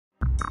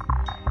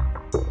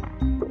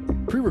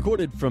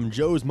Pre-recorded from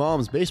Joe's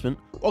mom's basement,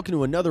 welcome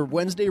to another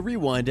Wednesday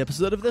Rewind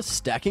episode of the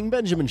Stacking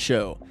Benjamin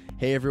Show.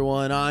 Hey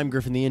everyone, I'm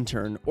Griffin the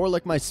Intern, or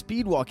like my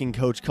speed walking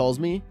coach calls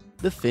me,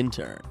 the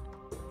Fintern.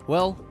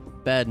 Well,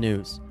 bad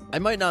news. I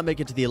might not make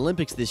it to the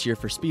Olympics this year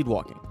for speed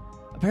walking.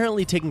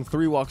 Apparently taking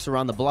 3 walks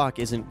around the block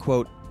isn't,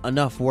 quote,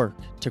 enough work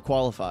to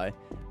qualify,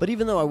 but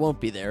even though I won't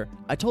be there,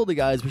 I told the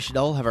guys we should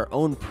all have our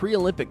own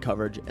pre-Olympic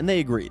coverage, and they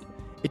agreed.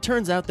 It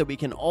turns out that we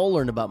can all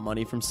learn about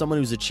money from someone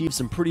who's achieved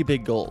some pretty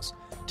big goals.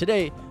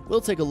 Today,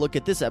 we'll take a look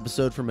at this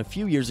episode from a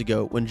few years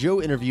ago when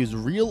Joe interviews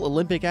real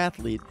Olympic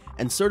athlete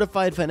and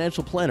certified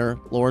financial planner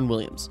Lauryn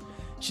Williams.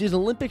 She's an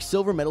Olympic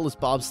silver medalist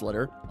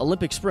bobsledder,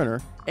 Olympic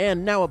sprinter,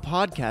 and now a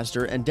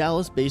podcaster and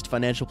Dallas-based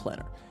financial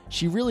planner.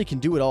 She really can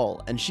do it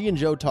all, and she and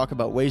Joe talk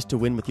about ways to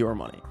win with your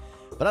money.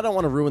 But I don't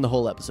want to ruin the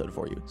whole episode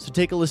for you, so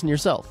take a listen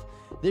yourself.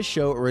 This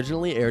show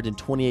originally aired in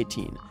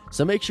 2018,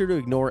 so make sure to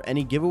ignore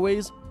any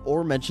giveaways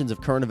or mentions of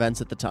current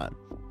events at the time.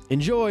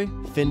 Enjoy,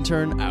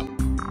 Fintern out.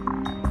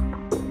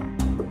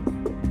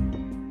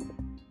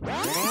 The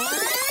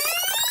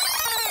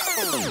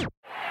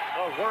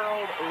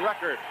world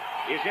record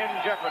is in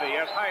jeopardy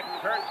as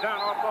Hayden turns down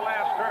off the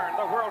last turn.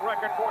 The world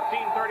record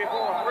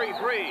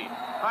 14:34.33.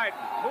 Hayden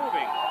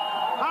moving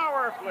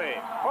powerfully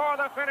for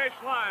the finish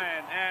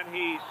line, and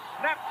he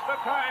snaps the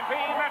time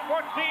beam at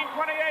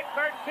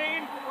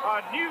 14:28.13. A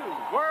new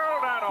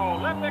world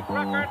and Olympic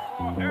record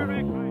for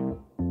Eric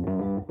Hayden.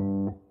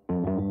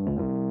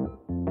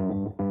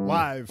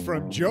 Live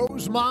from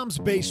Joe's mom's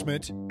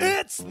basement,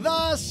 it's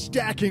the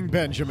Stacking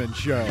Benjamin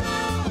Show.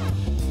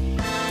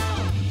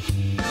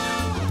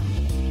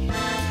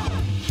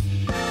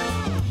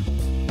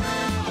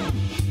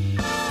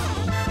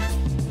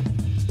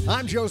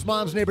 I'm Joe's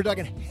mom's neighbor, Doug,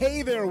 and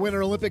hey there,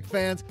 Winter Olympic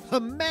fans.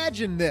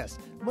 Imagine this.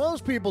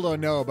 Most people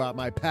don't know about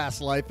my past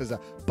life as a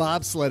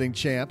bobsledding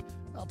champ.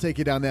 I'll take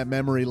you down that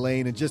memory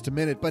lane in just a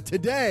minute. But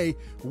today,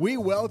 we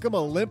welcome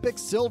Olympic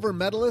silver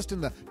medalist in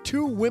the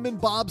 2-women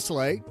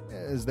bobsleigh,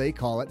 as they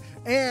call it,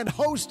 and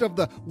host of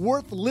the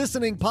Worth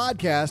Listening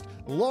podcast,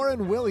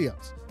 Lauryn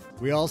Williams.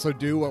 We also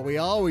do what we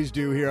always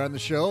do here on the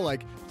show,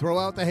 like throw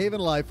out the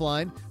Haven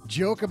Lifeline,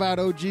 joke about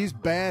OG's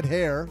bad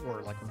hair,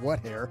 or like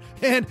what hair,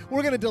 and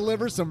we're going to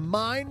deliver some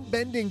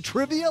mind-bending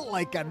trivia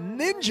like a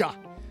ninja.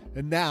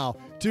 And now,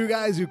 2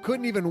 guys who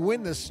couldn't even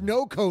win the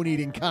snow cone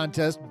eating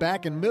contest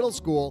back in middle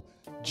school,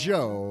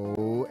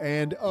 Joe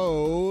and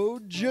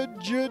O-G.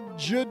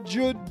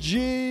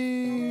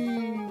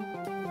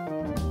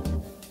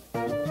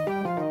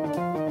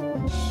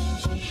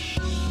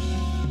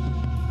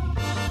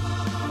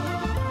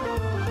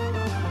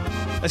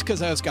 That's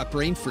because I just got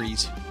brain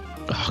freeze.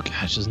 Oh,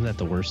 gosh, isn't that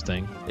the worst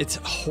thing? It's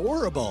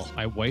horrible.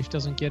 My wife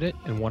doesn't get it,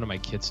 and one of my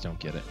kids don't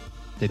get it.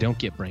 They don't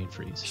get brain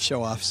freeze.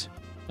 Show-offs.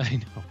 I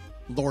know.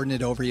 Lording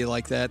it over you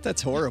like that.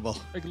 That's horrible.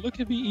 Like, look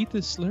at me eat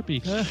this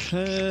Slurpee.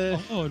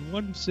 Oh, in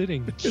one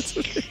sitting.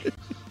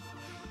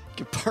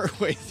 Get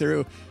partway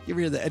through. You ever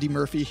hear the Eddie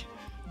Murphy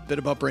bit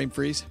about brain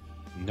freeze?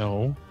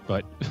 No,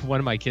 but one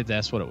of my kids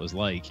asked what it was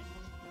like,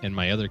 and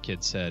my other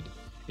kid said,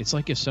 it's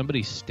like if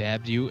somebody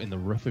stabbed you in the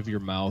roof of your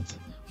mouth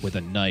with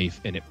a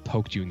knife and it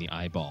poked you in the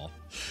eyeball.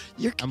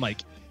 I'm like,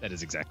 that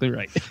is exactly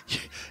right.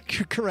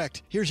 You're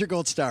correct. Here's your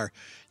gold star.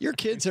 Your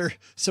kids are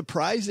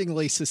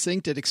surprisingly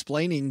succinct at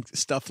explaining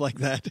stuff like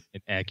that.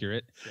 And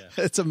accurate.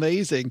 Yeah. It's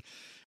amazing.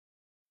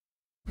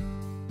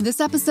 This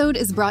episode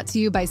is brought to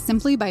you by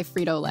Simply by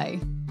Frito-Lay.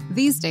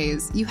 These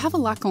days, you have a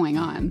lot going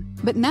on.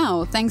 But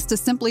now, thanks to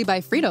Simply by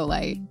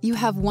Frito-Lay, you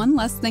have one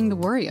less thing to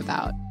worry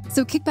about.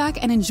 So kick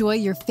back and enjoy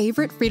your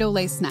favorite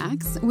Frito-Lay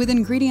snacks with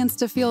ingredients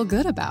to feel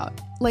good about,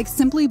 like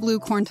Simply Blue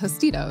Corn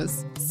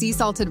Tostitos, sea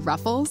salted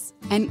Ruffles,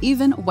 and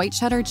even white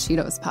cheddar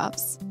Cheetos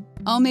Puffs.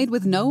 All made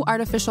with no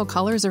artificial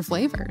colors or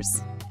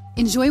flavors.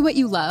 Enjoy what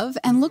you love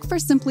and look for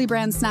Simply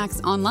brand snacks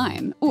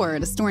online or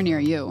at a store near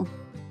you.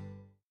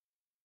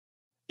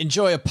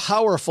 Enjoy a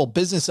powerful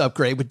business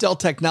upgrade with Dell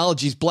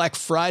Technologies' Black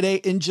Friday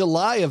in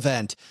July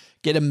event.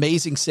 Get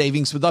amazing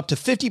savings with up to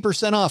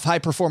 50% off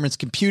high-performance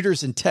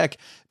computers and tech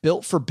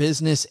built for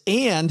business,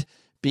 and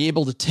be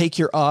able to take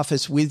your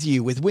office with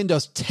you with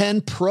Windows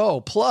 10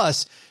 Pro.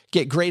 Plus,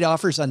 get great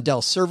offers on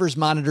Dell servers,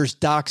 monitors,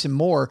 docks, and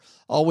more,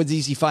 all with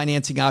easy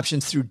financing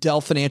options through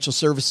Dell Financial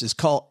Services.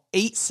 Call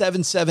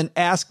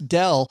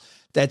 877-ASK-DELL.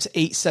 That's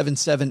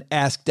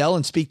 877-ASK-DELL,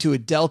 and speak to a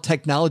Dell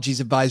Technologies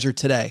advisor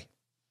today.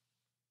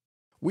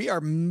 We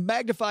are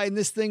magnifying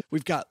this thing.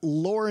 We've got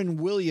Lauryn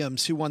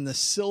Williams, who won the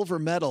silver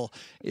medal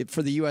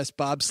for the U.S.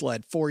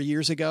 bobsled 4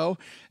 years ago.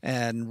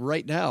 And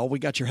right now, we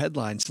got your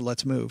headlines, so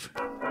let's move.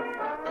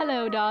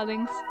 Hello,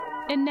 darlings.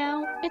 And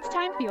now, it's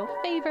time for your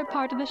favorite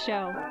part of the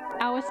show,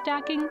 our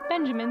Stacking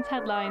Benjamin's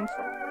headlines.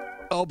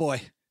 Oh,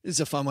 boy. This is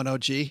a fun one,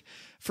 OG.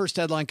 First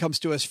headline comes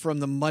to us from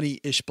the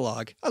Money-ish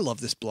blog. I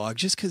love this blog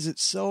just because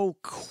it's so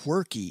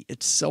quirky.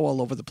 It's so all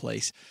over the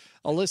place.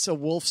 Alyssa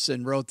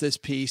Wolfson wrote this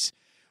piece.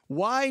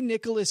 Why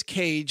Nicolas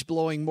Cage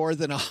blowing more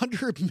than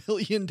 $100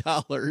 million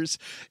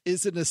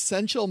is an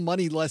essential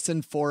money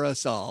lesson for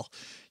us all.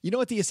 You know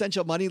what the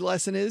essential money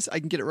lesson is?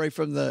 I can get it right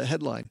from the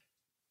headline.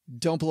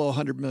 Don't blow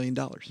 $100 million.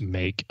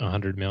 Make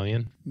 $100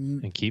 million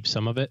and keep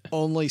some of it.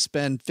 Only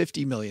spend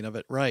 $50 million of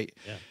it. Right.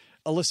 Yeah.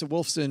 Alyssa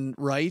Wolfson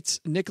writes,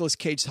 Nicolas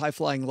Cage's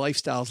high-flying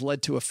lifestyles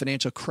led to a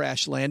financial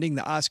crash landing.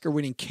 The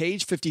Oscar-winning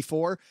Cage,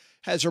 54,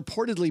 has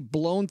reportedly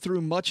blown through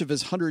much of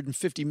his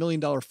 $150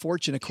 million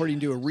fortune, according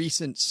to a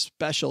recent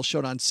special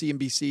shown on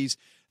CNBC's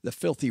The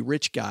Filthy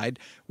Rich Guide,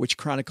 which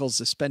chronicles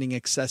the spending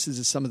excesses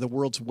of some of the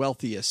world's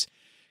wealthiest.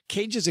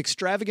 Cage's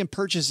extravagant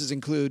purchases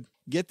include,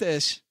 get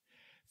this,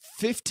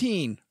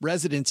 15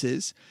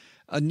 residences,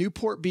 a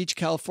Newport Beach,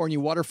 California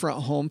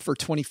waterfront home for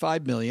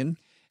 $25 million,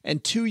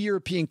 and 2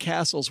 European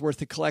castles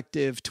worth a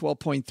collective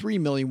 $12.3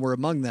 million were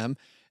among them,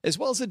 as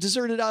well as a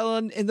deserted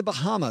island in the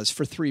Bahamas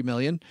for $3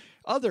 million.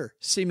 Other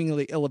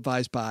seemingly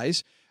ill-advised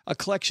buys, a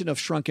collection of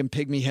shrunken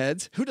pygmy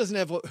heads. Who doesn't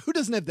have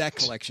that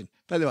collection,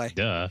 by the way?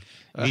 Duh.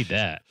 Need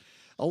that.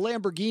 A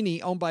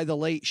Lamborghini owned by the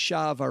late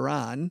Shah of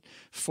Iran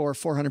for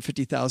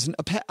 $450,000,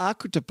 a pet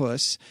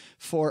octopus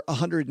for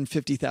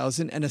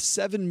 $150,000, and a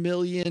 7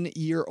 million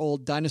year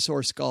old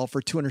dinosaur skull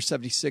for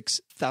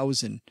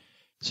 $276,000.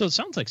 So it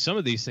sounds like some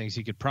of these things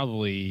you could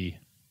probably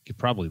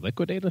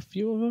liquidate a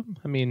few of them.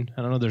 I mean,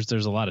 I don't know.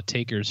 There's a lot of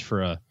takers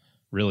for a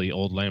really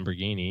old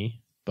Lamborghini,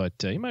 but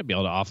you might be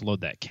able to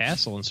offload that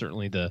castle and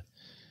certainly the.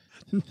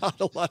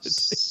 Not a lot of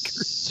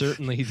takers.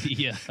 Certainly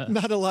the.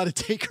 Not a lot of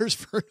takers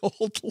for an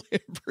old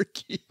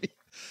Lamborghini.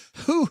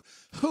 Who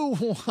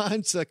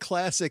wants a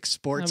classic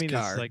sports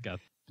car? It's like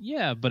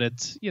but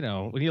it's,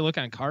 when you look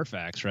on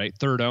Carfax, right?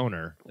 Third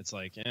owner. It's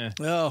like, of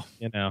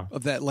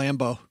that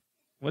Lambo.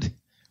 What?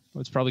 Well,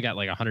 it's probably got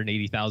like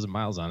 180,000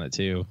 miles on it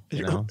too.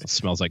 It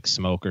smells like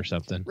smoke or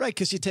something. Right,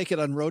 because you take it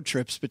on road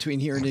trips between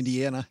here and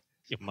Indiana.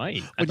 You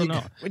might. I don't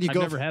know. I've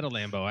never had a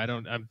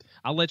Lambo.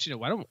 I'll let you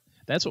know.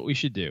 That's what we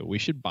should do. We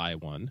should buy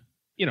one,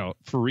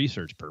 for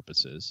research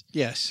purposes.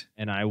 Yes.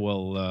 And I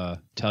will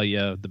tell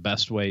you the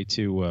best way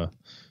to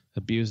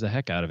abuse the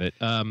heck out of it.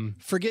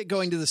 Forget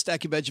going to the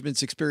Stacking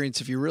Benjamins experience.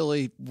 If you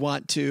really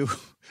want to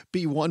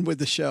be one with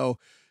the show,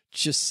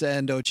 just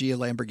send OG a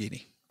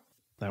Lamborghini.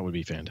 That would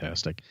be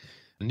fantastic.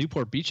 The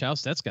Newport Beach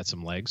house, that's got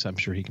some legs. I'm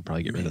sure he can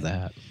probably get rid of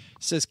that.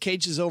 Says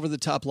Cage's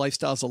over-the-top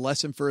lifestyle is a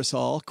lesson for us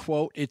all.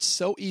 Quote, it's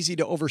so easy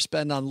to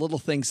overspend on little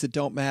things that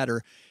don't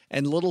matter,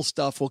 and little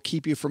stuff will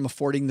keep you from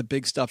affording the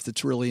big stuff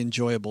that's really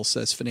enjoyable,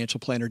 says financial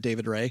planner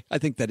David Ray. I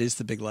think that is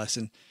the big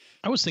lesson.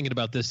 I was thinking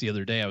about this the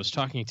other day. I was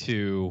talking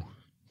to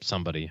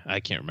somebody,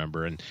 I can't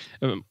remember, and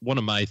one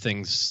of my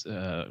things,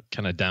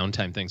 kind of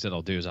downtime things that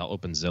I'll do is I'll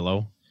open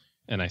Zillow,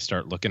 and I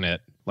start looking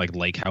at like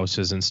lake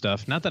houses and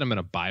stuff. Not that I'm going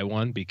to buy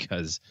one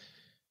because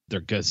they're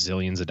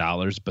gazillions of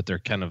dollars, but they're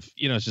kind of,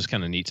 it's just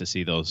kind of neat to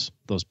see those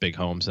big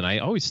homes. And I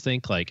always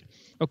think like,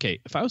 okay,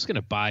 if I was going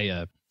to buy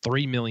a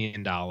 $3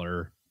 million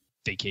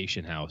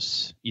vacation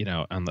house,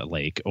 on the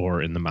lake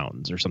or in the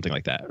mountains or something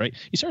like that, right?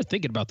 You start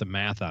thinking about the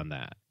math on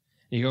that.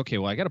 And you go, okay,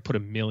 well, I got to put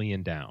 $1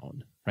 million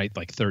down, right?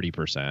 Like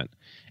 30%.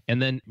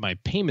 And then my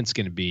payment's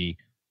going to be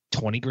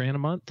 $20,000 a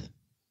month,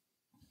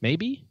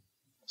 maybe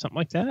something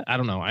like that. I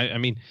don't know. I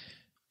mean,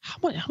 how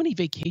many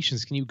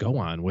vacations can you go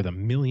on with $1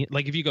 million?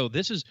 Like if you go,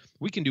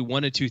 we can do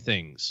one of two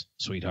things,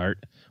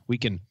 sweetheart. We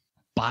can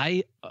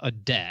buy a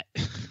debt,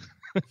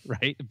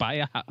 right? Buy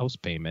a house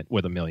payment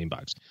with $1 million,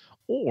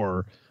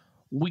 or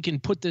we can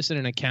put this in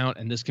an account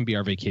and this can be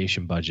our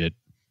vacation budget.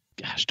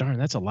 Gosh darn,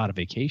 that's a lot of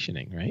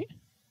vacationing, right?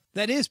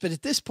 That is, but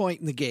at this point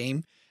in the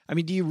game, I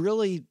mean, do you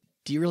really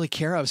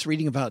care? I was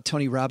reading about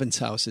Tony Robbins'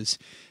 houses,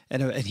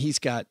 and he's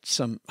got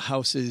some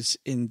houses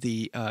in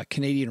the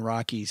Canadian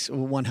Rockies.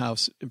 One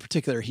house in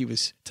particular, he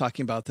was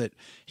talking about that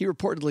he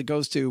reportedly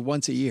goes to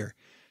once a year.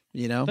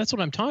 That's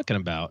what I'm talking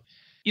about.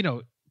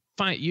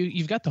 Fine,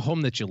 you've got the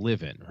home that you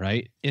live in,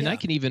 right? And I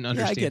can even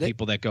understand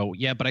people that go,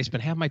 yeah, but I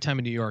spend half my time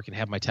in New York and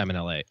half my time in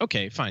LA.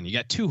 Okay, fine, you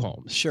got two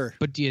homes. Sure.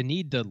 But do you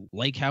need the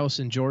lake house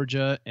in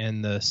Georgia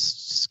and the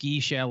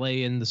ski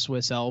chalet in the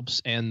Swiss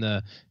Alps and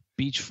the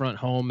beachfront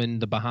home in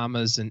the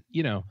Bahamas? And,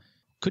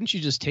 couldn't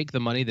you just take the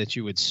money that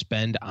you would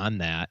spend on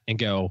that and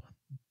go,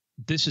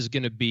 this is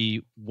going to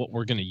be what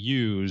we're going to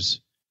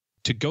use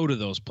to go to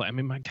those places? I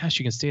mean, my gosh,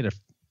 you can stay at a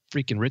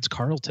freaking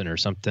Ritz-Carlton or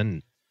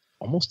something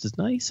almost as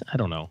nice. I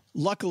don't know.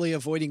 Luckily,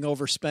 avoiding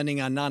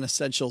overspending on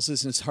non-essentials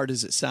isn't as hard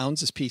as it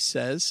sounds, this piece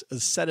says.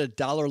 Set a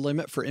dollar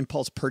limit for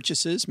impulse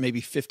purchases,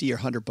 maybe $50 or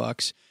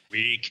 $100.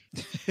 Weak.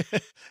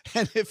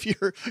 And if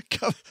you're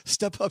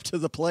step up to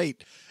the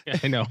plate. Yeah,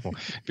 I know.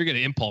 If you're going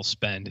to impulse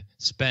spend.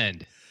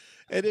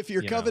 And if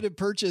your coveted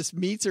purchase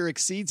meets or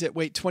exceeds it,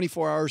 wait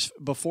 24 hours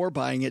before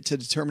buying it to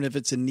determine if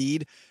it's a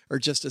need or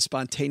just a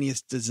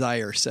spontaneous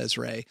desire, says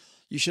Ray.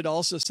 You should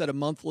also set a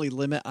monthly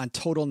limit on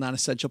total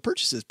non-essential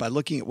purchases by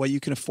looking at what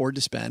you can afford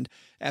to spend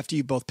after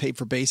you both paid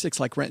for basics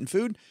like rent and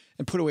food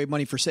and put away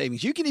money for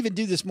savings. You can even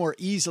do this more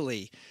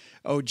easily,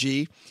 OG.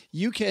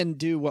 You can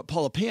do what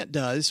Paula Pant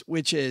does,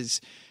 which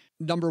is,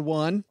 number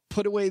one,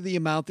 put away the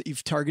amount that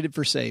you've targeted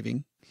for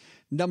saving.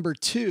 Number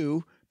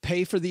two,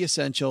 pay for the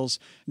essentials.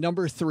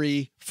 Number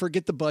three,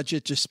 forget the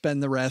budget, just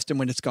spend the rest. And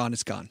when it's gone,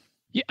 it's gone.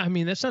 Yeah, I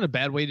mean, that's not a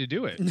bad way to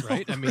do it,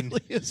 right? I mean,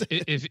 really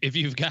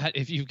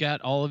if you've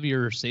got all of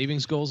your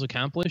savings goals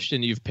accomplished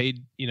and you've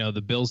paid,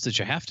 the bills that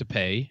you have to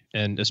pay,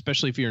 and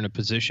especially if you're in a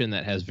position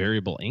that has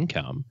variable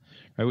income,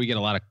 right? We get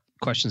a lot of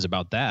questions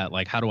about that,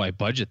 like how do I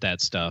budget that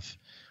stuff?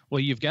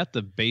 Well, you've got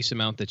the base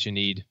amount that you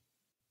need.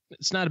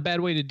 It's not a bad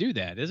way to do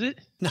that, is it?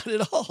 Not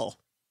at all.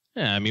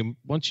 Yeah, I mean,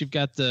 once you've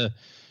got the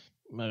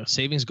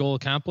savings goal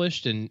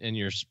accomplished and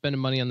you're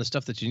spending money on the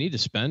stuff that you need to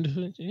spend,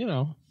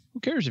 who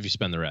cares if you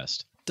spend the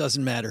rest?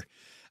 Doesn't matter.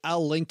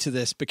 I'll link to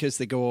this because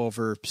they go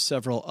over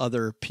several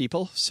other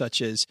people,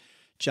 such as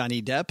Johnny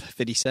Depp,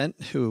 50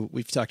 Cent, who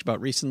we've talked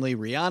about recently,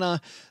 Rihanna,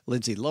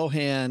 Lindsay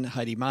Lohan,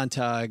 Heidi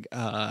Montag,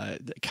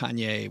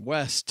 Kanye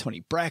West, Tony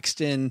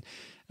Braxton.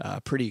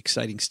 Pretty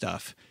exciting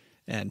stuff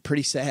and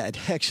pretty sad,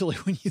 actually,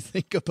 when you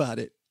think about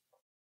it.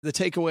 The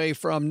takeaway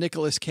from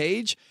Nicolas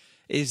Cage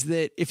is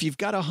that if you've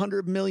got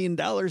 $100 million,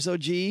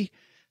 OG,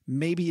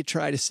 maybe you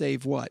try to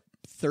save what?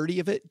 30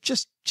 of it.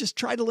 Just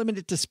try to limit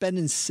it to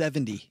spending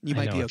 70. You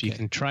might be okay. If you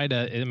can try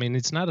to, I mean,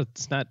 it's not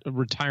a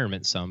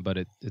retirement sum, but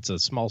it's a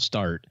small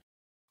start.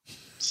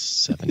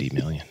 70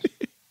 million.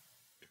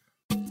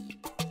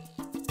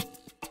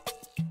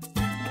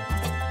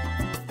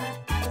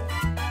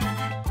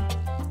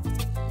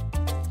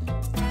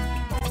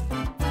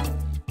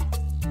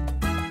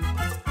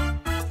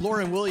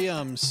 Lauryn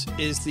Williams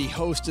is the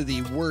host of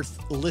the Worth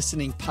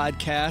Listening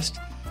podcast,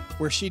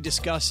 where she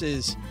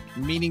discusses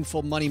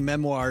meaningful money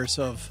memoirs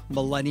of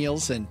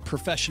millennials and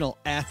professional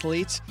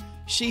athletes.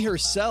 She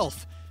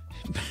herself,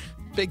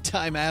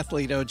 big-time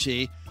athlete,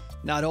 OG.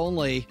 Not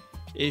only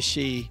is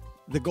she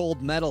the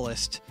gold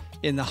medalist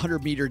in the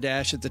 100-meter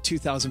dash at the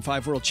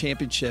 2005 World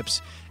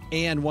Championships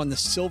and won the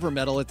silver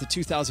medal at the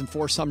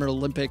 2004 Summer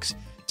Olympics,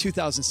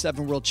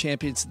 2007 World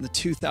Champions, and the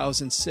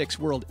 2006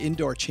 World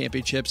Indoor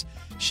Championships.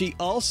 She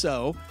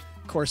also,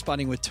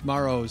 corresponding with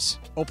tomorrow's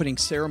opening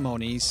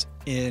ceremonies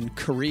in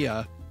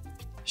Korea,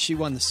 she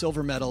won the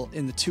silver medal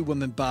in the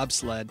two-women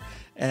bobsled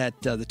at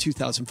the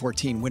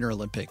 2014 Winter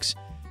Olympics.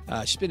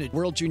 She's been a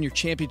World Junior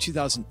Champion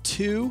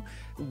 2002,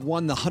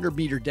 won the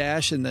 100-meter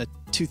dash in the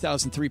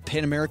 2003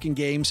 Pan American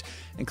Games,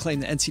 and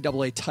claimed the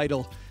NCAA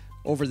title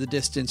over the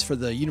distance for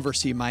the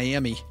University of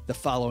Miami the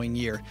following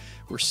year.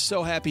 We're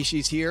so happy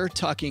she's here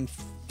talking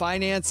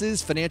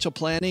finances, financial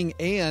planning,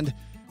 and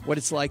what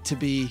it's like to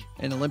be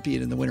an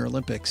Olympian in the Winter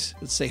Olympics.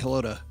 Let's say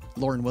hello to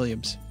Lauryn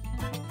Williams.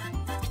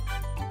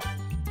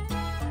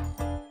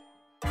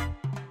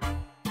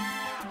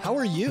 How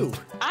are you?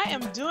 I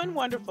am doing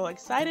wonderful.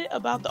 Excited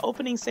about the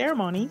opening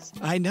ceremonies.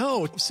 I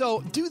know.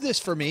 So do this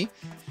for me.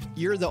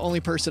 You're the only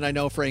person I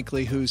know,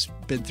 frankly, who's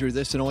been through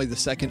this, and only the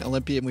second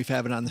Olympian we've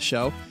had on the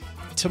show.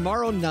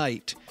 Tomorrow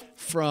night,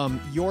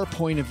 from your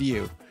point of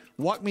view,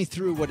 walk me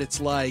through what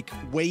it's like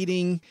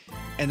waiting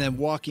and then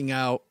walking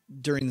out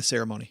during the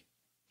ceremony.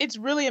 It's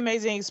really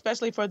amazing,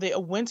 especially for the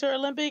Winter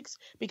Olympics,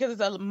 because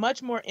it's a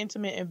much more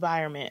intimate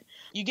environment.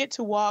 You get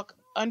to walk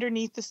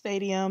underneath the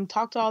stadium,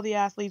 talk to all the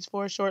athletes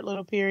for a short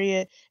little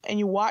period, and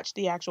you watch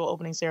the actual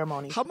opening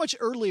ceremony. How much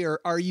earlier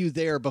are you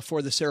there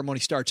before the ceremony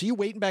starts? Are you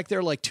waiting back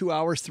there like 2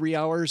 hours, 3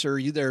 hours, or are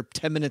you there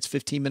 10 minutes,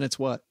 15 minutes,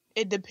 what?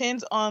 It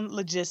depends on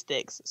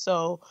logistics.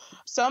 So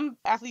some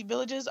athlete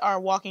villages are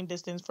walking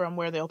distance from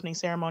where the opening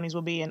ceremonies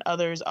will be, and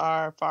others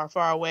are far,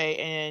 far away,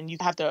 and you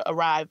have to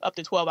arrive up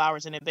to 12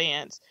 hours in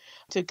advance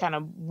to kind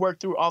of work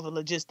through all the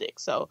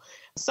logistics. So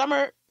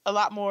summer, a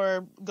lot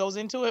more goes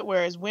into it,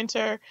 whereas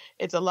winter,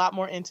 it's a lot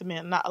more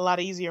intimate, not a lot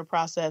easier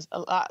process, a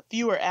lot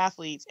fewer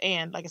athletes,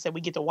 and like I said,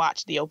 we get to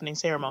watch the opening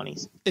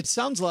ceremonies. It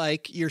sounds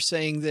like you're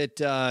saying that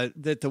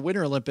that the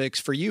Winter Olympics,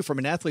 for you, from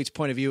an athlete's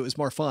point of view, is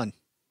more fun.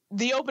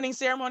 The opening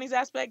ceremonies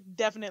aspect,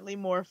 definitely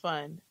more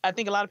fun. I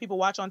think a lot of people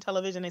watch on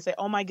television and say,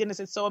 oh my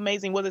goodness, it's so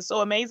amazing. Was it so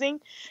amazing?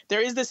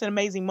 There is this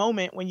amazing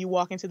moment when you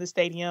walk into the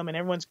stadium and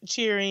everyone's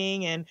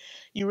cheering and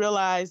you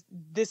realize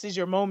this is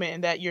your moment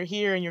and that you're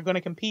here and you're going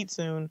to compete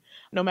soon,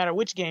 no matter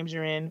which games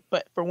you're in.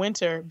 But for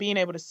winter, being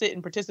able to sit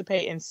and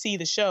participate and see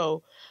the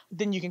show,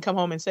 then you can come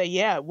home and say,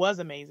 yeah, it was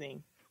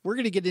amazing. We're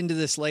going to get into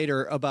this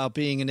later about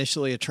being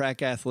initially a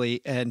track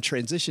athlete and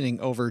transitioning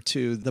over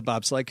to the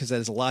bobsled, because that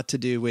has a lot to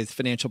do with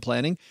financial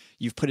planning.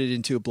 You've put it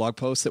into a blog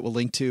post that we'll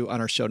link to on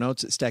our show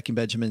notes at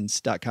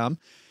stackingbenjamins.com.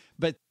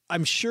 But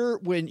I'm sure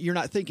when you're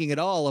not thinking at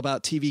all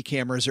about TV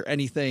cameras or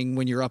anything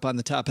when you're up on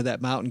the top of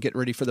that mountain getting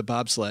ready for the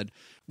bobsled,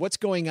 what's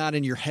going on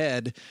in your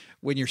head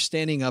when you're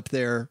standing up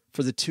there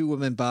for the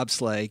two-women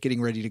bobsleigh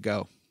getting ready to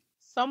go?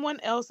 Someone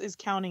else is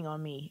counting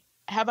on me.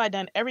 Have I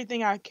done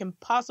everything I can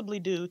possibly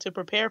do to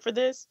prepare for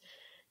this?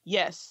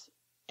 Yes.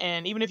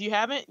 And even if you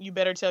haven't, you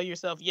better tell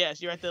yourself,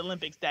 yes, you're at the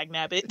Olympics,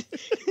 dagnabbit.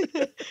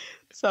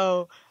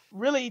 So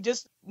really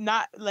just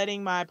not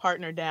letting my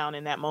partner down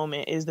in that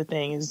moment is the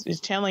thing, is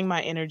channeling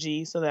my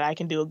energy so that I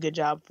can do a good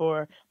job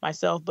for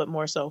myself, but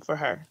more so for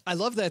her. I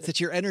love that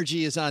your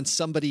energy is on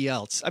somebody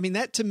else. I mean,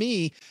 that to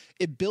me,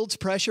 it builds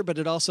pressure, but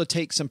it also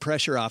takes some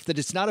pressure off, that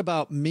it's not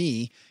about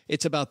me,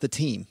 it's about the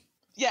team.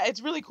 Yeah,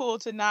 it's really cool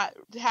to not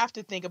have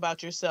to think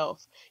about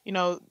yourself. You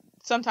know,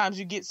 sometimes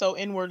you get so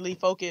inwardly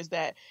focused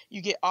that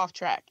you get off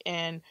track,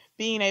 and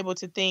being able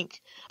to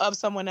think of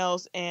someone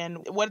else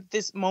and what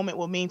this moment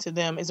will mean to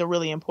them is a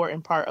really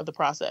important part of the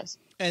process.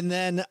 And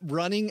then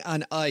running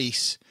on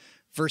ice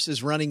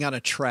versus running on a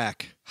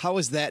track, how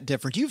is that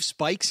different? Do you have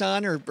spikes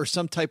on or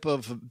some type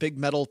of big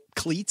metal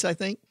cleats, I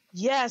think?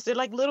 Yes, they're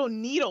like little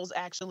needles,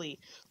 actually.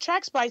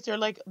 Track spikes are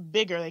like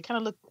bigger. They kind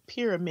of look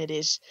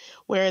pyramid-ish,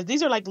 whereas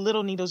these are like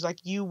little needles, like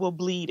you will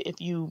bleed if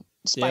you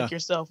spike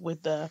yourself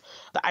with the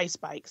ice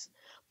spikes.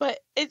 But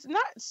it's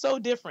not so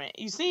different.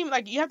 You seem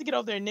like you have to get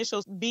over the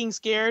initial being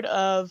scared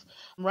of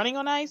running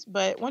on ice,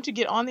 but once you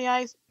get on the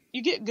ice,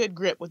 you get good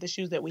grip with the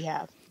shoes that we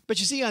have. But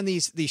you see on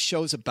these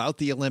shows about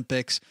the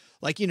Olympics,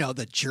 like,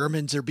 the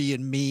Germans are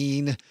being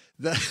mean,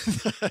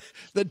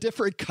 the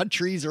different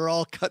countries are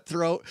all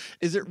cutthroat.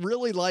 Is it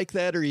really like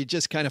that, or are you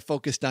just kind of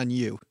focused on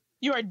you?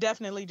 You are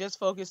definitely just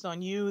focused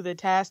on you, the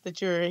task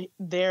that you're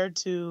there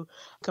to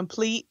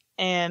complete.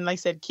 And like I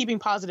said, keeping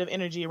positive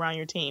energy around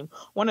your team.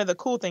 One of the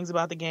cool things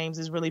about the games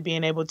is really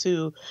being able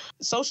to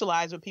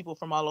socialize with people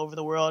from all over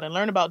the world and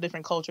learn about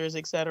different cultures,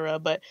 etc.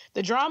 But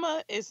the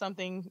drama is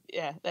something,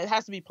 that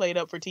has to be played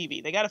up for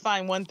TV. They got to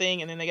find one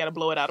thing and then they got to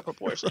blow it out of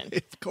proportion.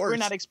 Right, of course. We're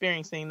not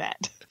experiencing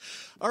that.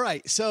 All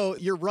right. So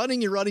you're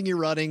running.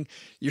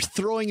 You're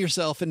throwing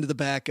yourself into the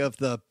back of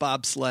the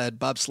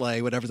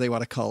bobsleigh, whatever they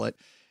want to call it.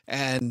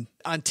 And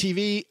on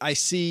TV, I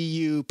see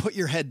you put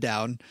your head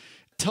down.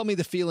 Tell me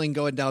the feeling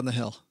going down the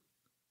hill.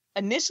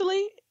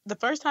 Initially, the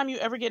first time you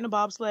ever get in a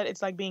bobsled,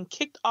 it's like being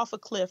kicked off a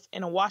cliff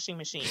in a washing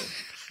machine.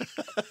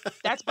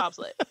 That's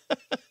bobsled.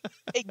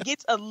 It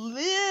gets a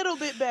little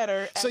bit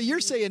better. So you're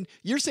saying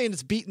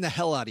it's beating the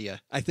hell out of you,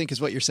 I think is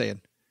what you're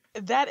saying.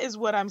 That is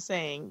what I'm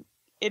saying.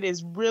 It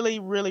is really,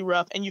 really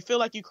rough, and you feel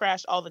like you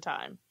crash all the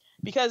time.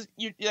 Because,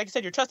 like I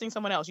said, you're trusting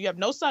someone else. You have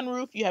no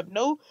sunroof, you have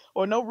no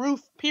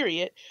roof,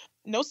 period,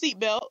 no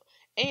seatbelt,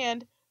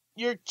 and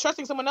you're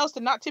trusting someone else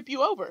to not tip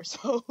you over.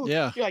 So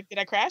you're like, did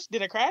I crash?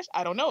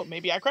 I don't know.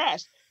 Maybe I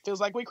crashed.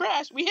 Feels like we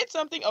crashed. We hit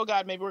something. Oh,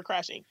 God, maybe we're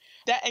crashing.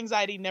 That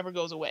anxiety never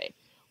goes away.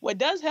 What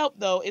does help,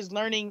 though, is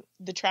learning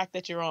the track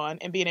that you're on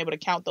and being able to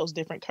count those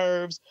different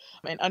curves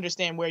and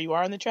understand where you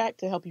are on the track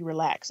to help you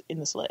relax in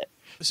the sled.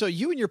 So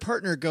you and your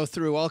partner go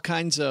through all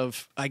kinds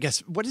of, I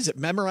guess, what is it,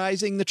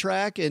 memorizing the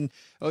track? And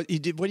what do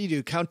you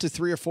do? Count to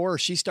 3 or 4, or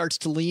she starts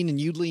to lean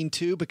and you lean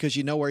too because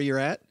you know where you're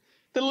at?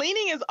 The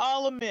leaning is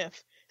all a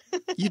myth.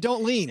 You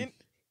don't lean.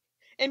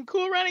 In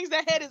Cool Runnings,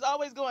 that head is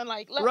always going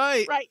like left,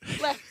 right,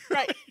 left,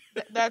 right.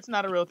 That's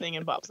not a real thing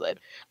in bobsled.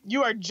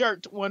 You are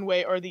jerked one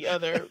way or the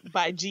other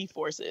by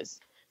G-forces.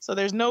 So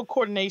there's no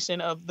coordination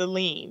of the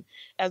lean.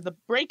 As the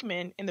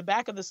brakeman in the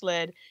back of the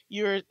sled,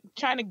 you're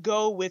trying to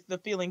go with the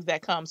feelings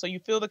that come. So you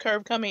feel the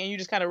curve coming and you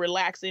just kind of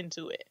relax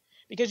into it.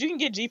 Because you can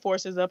get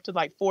G-forces up to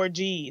like 4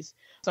 Gs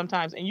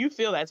sometimes, and you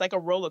feel that. It's like a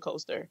roller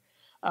coaster.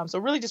 So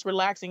really just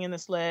relaxing in the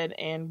sled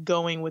and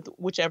going with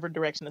whichever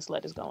direction the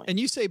sled is going. And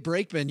you say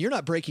brakeman, you're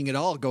not braking at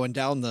all going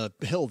down the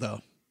hill, though.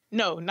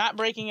 No, not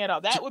braking at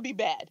all. That would be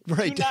bad.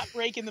 Right. Do not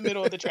brake in the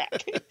middle of the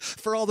track.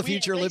 For all the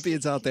future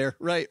Olympians out there.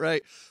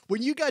 Right.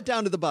 When you got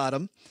down to the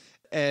bottom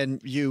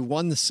and you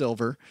won the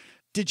silver,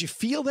 did you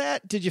feel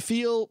that? Did you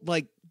feel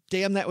like,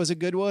 damn, that was a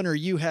good one, or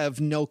you have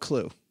no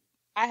clue?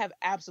 I have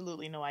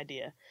absolutely no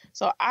idea.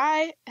 So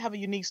I have a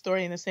unique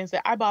story in the sense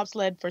that I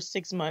bobsled for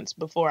 6 months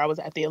before I was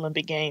at the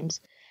Olympic Games.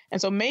 And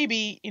so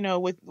maybe,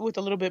 with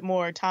a little bit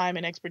more time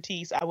and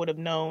expertise, I would have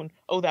known,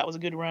 oh, that was a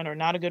good run or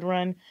not a good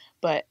run.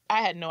 But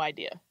I had no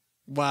idea.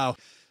 Wow.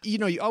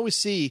 You always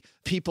see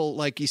people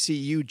like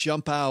you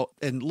jump out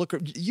and look.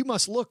 You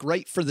must look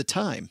right for the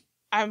time.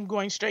 I'm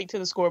going straight to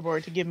the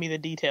scoreboard to give me the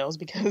details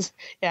because,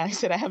 like I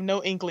said, I have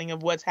no inkling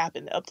of what's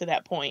happened up to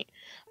that point.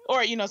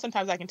 Or,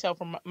 sometimes I can tell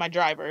from my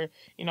driver,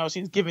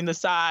 she's giving the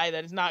sigh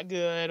that it's not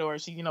good, or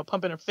she,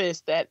 pumping her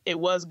fist that it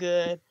was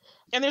good.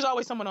 And there's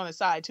always someone on the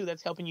side, too,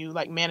 that's helping you,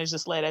 manage the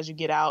sled as you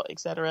get out,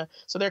 etc.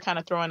 So they're kind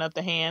of throwing up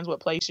the hands, what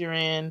place you're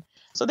in.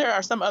 So there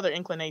are some other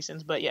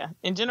inclinations. But, yeah,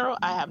 in general,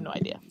 I have no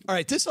idea. All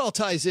right. This all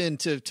ties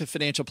into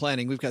financial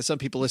planning. We've got some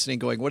people listening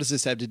going, what does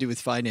this have to do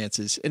with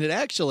finances? And it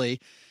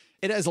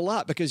has a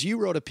lot, because you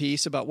wrote a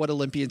piece about what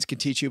Olympians can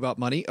teach you about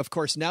money. Of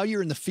course, now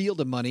you're in the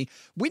field of money.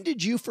 When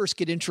did you first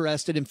get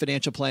interested in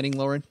financial planning,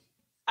 Lauryn?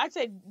 I'd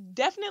say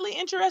definitely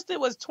interested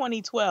was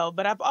 2012,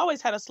 but I've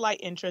always had a slight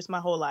interest my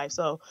whole life.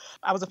 So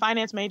I was a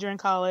finance major in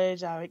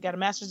college. I got a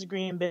master's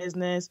degree in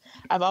business.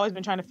 I've always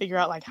been trying to figure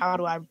out how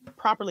do I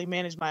properly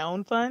manage my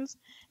own funds?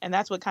 And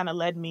that's what kind of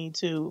led me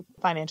to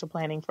financial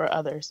planning for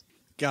others.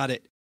 Got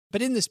it.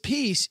 But in this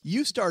piece,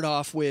 you start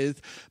off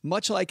with,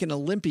 much like an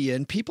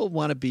Olympian, people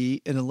want to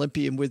be an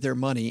Olympian with their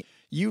money.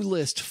 You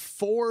list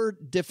 4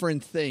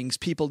 different things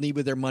people need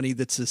with their money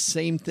that's the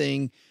same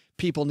thing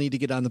people need to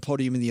get on the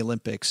podium in the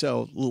Olympics.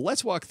 So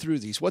let's walk through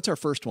these. What's our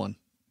first one?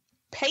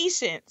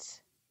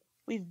 Patience.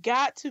 we've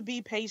got to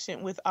be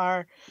patient with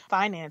our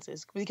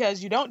finances,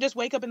 because you don't just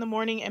wake up in the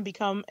morning and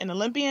become an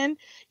Olympian.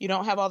 You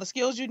don't have all the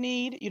skills you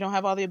need. You don't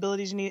have all the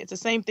abilities you need. It's the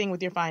same thing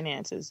with your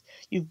finances.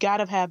 You've got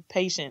to have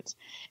patience.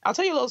 I'll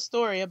tell you a little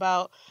story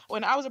about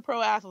when I was a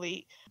pro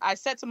athlete. I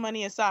set some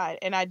money aside,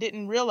 and I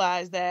didn't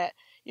realize that,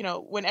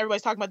 when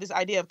everybody's talking about this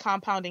idea of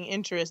compounding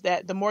interest,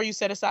 that the more you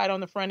set aside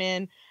on the front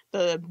end,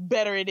 the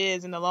better it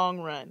is in the long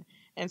run.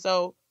 And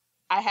so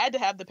I had to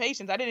have the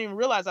patience. I didn't even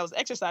realize I was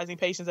exercising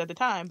patience at the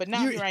time, but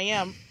now here I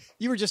am.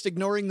 You were just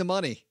ignoring the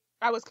money.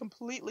 I was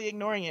completely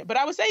ignoring it, but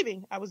I was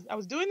saving. I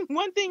was doing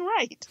one thing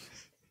right.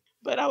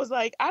 But I was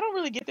like, I don't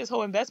really get this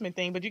whole investment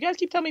thing, but you guys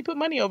keep telling me put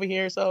money over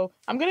here, so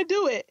I'm going to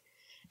do it.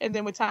 And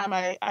then with time,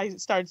 I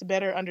started to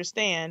better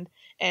understand.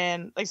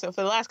 And so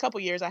for the last couple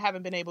of years, I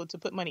haven't been able to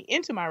put money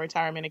into my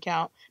retirement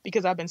account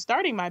because I've been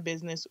starting my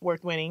business,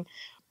 Worth Winning.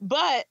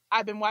 But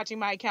I've been watching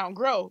my account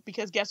grow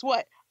because guess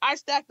what? I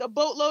stacked a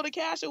boatload of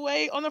cash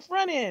away on the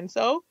front end.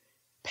 So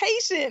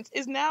patience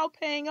is now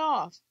paying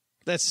off.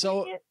 It's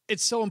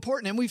so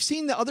important. And we've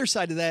seen the other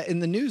side of that in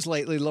the news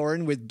lately,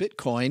 Lauren, with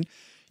Bitcoin.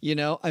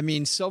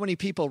 So many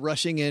people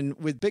rushing in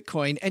with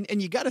Bitcoin,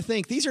 and you got to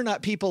think these are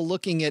not people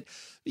looking at,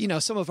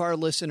 some of our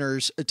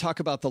listeners talk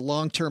about the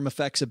long-term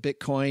effects of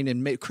Bitcoin,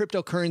 and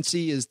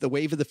cryptocurrency is the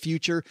wave of the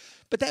future,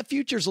 but that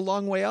future is a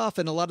long way off.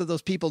 And a lot of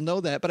those people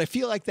know that. But I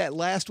feel like that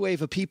last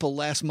wave of people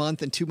last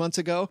month and 2 months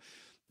ago,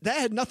 that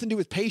had nothing to do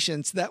with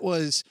patience. That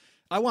was,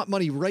 I want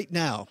money right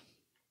now.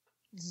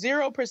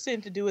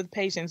 0% to do with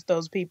patience,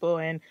 those people.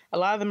 And a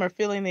lot of them are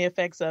feeling the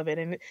effects of it.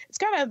 And it's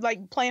kind of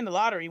like playing the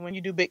lottery when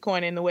you do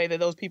Bitcoin in the way that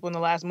those people in the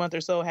last month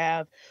or so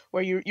have,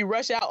 where you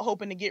rush out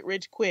hoping to get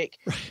rich quick.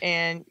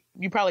 And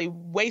you probably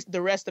waste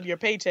the rest of your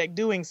paycheck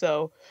doing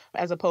so,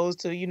 as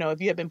opposed to,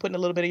 if you had been putting a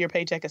little bit of your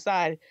paycheck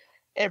aside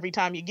every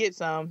time you get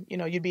some,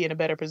 you'd be in a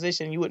better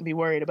position. You wouldn't be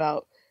worried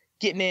about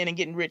getting in and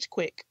getting rich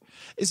quick.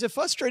 Is it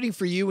frustrating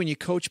for you when you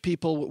coach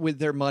people with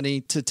their money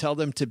to tell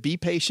them to be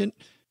patient?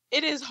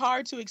 It is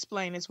hard to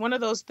explain. It's one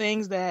of those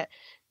things that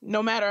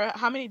no matter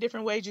how many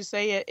different ways you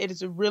say it, it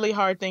is a really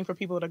hard thing for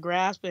people to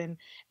grasp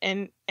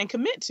and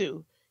commit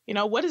to.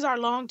 What is our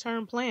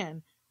long-term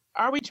plan?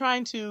 Are we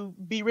trying to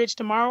be rich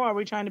tomorrow? Or are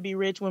we trying to be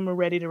rich when we're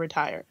ready to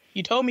retire?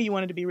 You told me you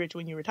wanted to be rich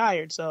when you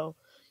retired. So,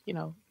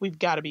 we've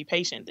got to be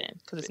patient then,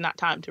 because it's not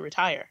time to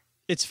retire.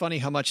 It's funny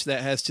how much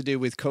that has to do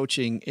with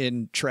coaching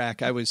in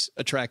track. I was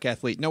a track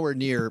athlete, nowhere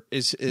near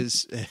as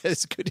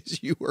good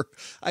as you were.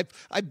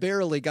 I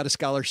barely got a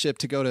scholarship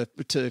to go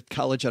to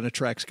college on a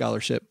track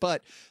scholarship,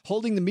 but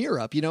holding the mirror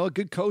up, a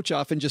good coach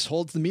often just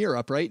holds the mirror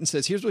up, right? And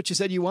says, here's what you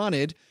said you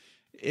wanted.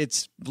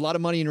 It's a lot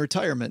of money in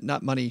retirement,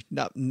 not money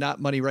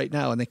right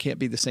now. And they can't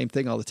be the same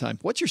thing all the time.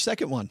 What's your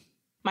second one?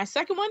 My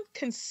second one,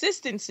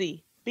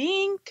 consistency.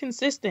 Being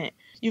consistent.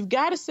 You've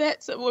got to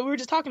set what we were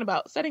just talking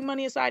about, setting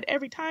money aside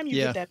every time you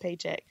get that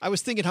paycheck. I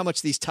was thinking how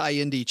much these tie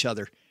into each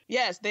other.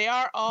 Yes, they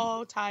are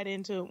all tied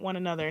into one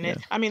another.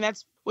 And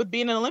that's with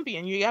being an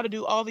Olympian. You got to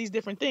do all these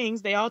different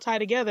things. They all tie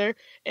together.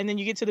 And then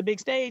you get to the big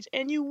stage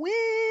and you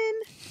win.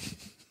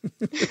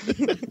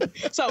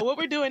 So what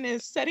we're doing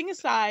is setting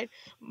aside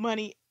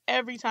money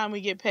every time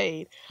we get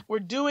paid. We're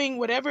doing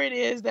whatever it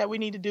is that we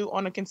need to do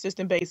on a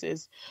consistent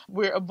basis.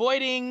 We're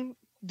avoiding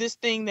this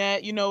thing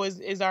that,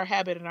 is our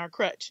habit and our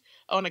crutch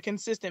on a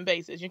consistent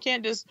basis. You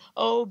can't just,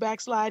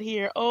 backslide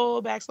here,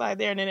 backslide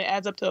there. And then it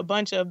adds up to a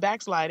bunch of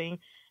backsliding.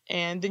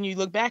 And then you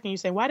look back and you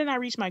say, why didn't I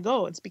reach my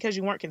goal? It's because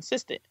you weren't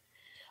consistent.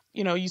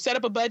 You set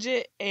up a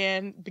budget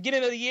and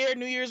beginning of the year,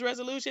 New Year's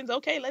resolutions.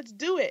 Okay, let's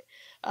do it.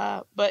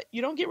 But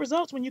you don't get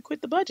results when you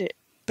quit the budget.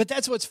 But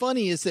that's what's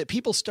funny is that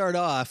people start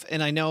off,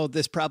 and I know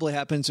this probably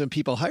happens when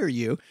people hire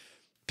you.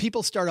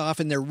 People start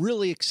off and they're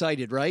really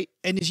excited, right?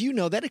 And as you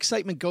know, that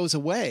excitement goes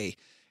away.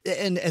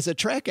 And as a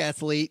track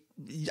athlete,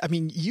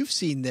 you've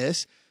seen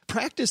this.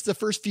 Practice the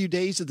first few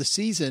days of the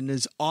season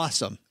is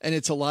awesome, and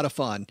it's a lot of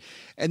fun.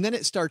 And then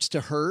it starts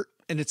to hurt,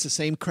 and it's the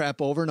same crap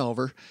over and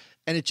over,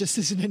 and it just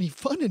isn't any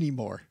fun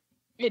anymore.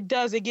 It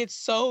does. It gets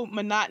so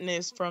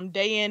monotonous from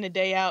day in to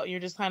day out.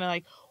 You're just kind of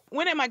like,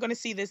 when am I going to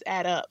see this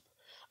add up?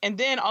 And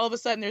then all of a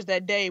sudden there's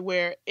that day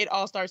where it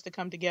all starts to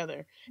come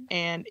together.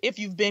 And if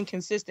you've been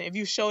consistent, if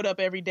you showed up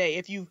every day,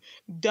 if you've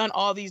done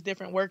all these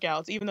different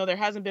workouts, even though there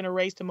hasn't been a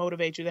race to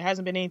motivate you, there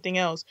hasn't been anything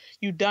else,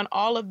 you've done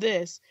all of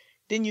this,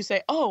 then you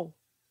say,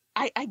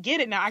 I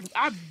get it now.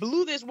 I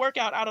blew this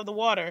workout out of the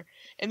water.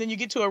 And then you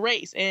get to a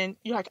race and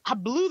you're like, I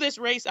blew this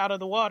race out of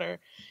the water.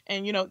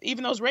 And,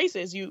 even those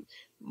races,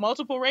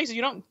 multiple races,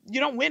 you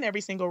don't win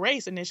every single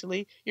race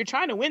initially. You're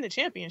trying to win the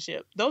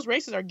championship. Those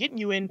races are getting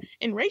you in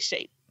race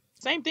shape.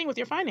 Same thing with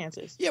your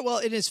finances. Yeah, well,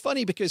 it is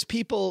funny because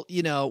people,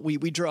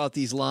 we draw out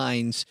these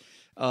lines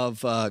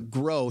of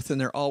growth, and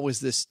they're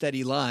always this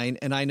steady line.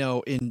 And I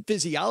know in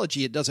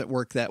physiology, it doesn't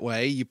work that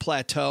way. You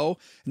plateau,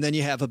 and then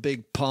you have a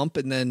big pump,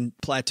 and then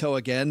plateau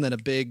again, then a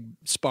big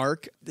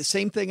spark. The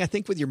same thing, I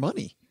think, with your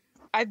money.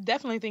 I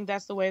definitely think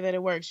that's the way that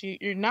it works.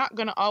 You're not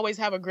going to always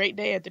have a great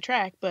day at the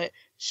track, but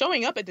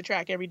showing up at the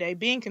track every day,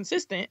 being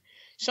consistent,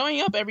 showing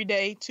up every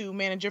day to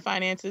manage your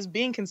finances,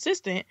 being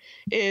consistent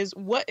is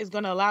what is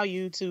going to allow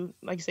you to,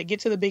 like I said, get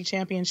to the big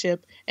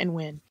championship and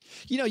win.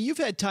 You know, you've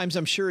had times,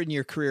 I'm sure, in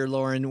your career,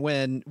 Lauryn,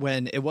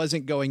 when it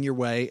wasn't going your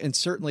way. And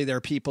certainly there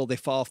are people, they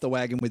fall off the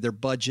wagon with their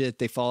budget.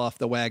 They fall off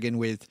the wagon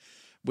with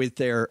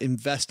their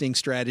investing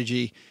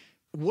strategy.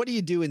 What do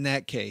you do in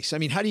that case? I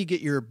mean, how do you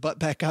get your butt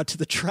back out to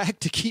the track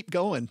to keep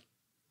going?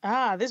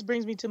 This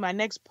brings me to my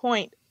next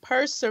point,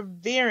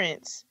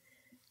 perseverance.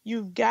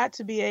 You've got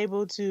to be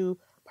able to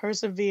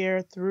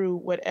persevere through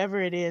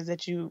whatever it is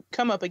that you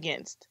come up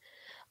against.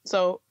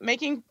 So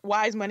making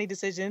wise money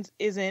decisions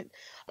isn't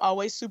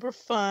always super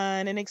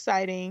fun and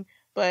exciting,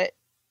 but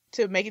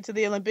to make it to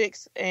the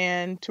Olympics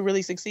and to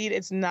really succeed,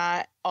 it's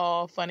not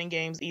all fun and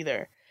games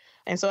either.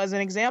 And so as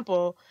an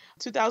example,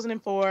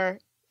 2004,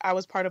 I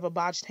was part of a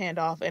botched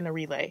handoff in a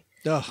relay.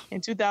 Ugh.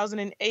 In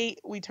 2008,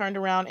 we turned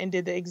around and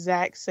did the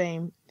exact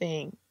same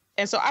thing.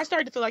 And so I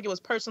started to feel like it was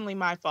personally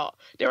my fault.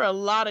 There are a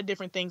lot of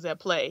different things at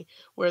play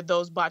where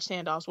those botched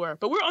handoffs were.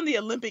 But we're on the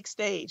Olympic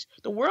stage.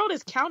 The world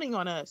is counting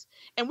on us.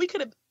 And we could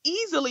have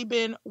easily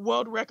been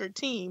world record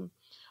team,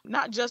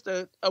 not just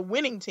a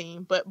winning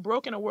team, but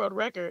broken a world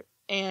record.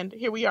 And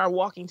here we are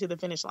walking to the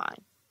finish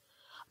line.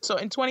 So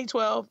in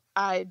 2012,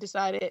 I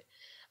decided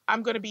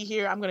I'm going to be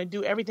here. I'm going to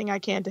do everything I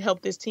can to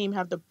help this team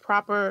have the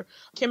proper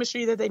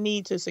chemistry that they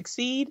need to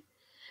succeed.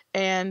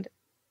 And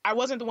I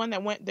wasn't the one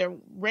that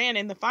ran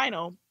in the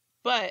final,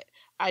 but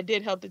I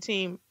did help the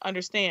team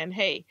understand,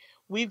 hey,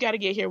 we've got to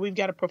get here. We've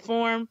got to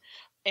perform.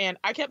 And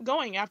I kept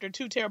going after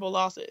 2 terrible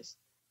losses.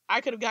 I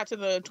could have got to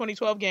the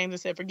 2012 games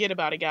and said, forget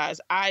about it, guys.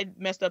 I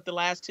messed up the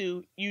last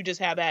 2. You just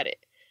have at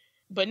it.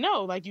 But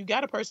no, like, you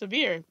got to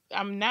persevere.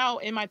 I'm now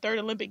in my 3rd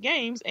Olympic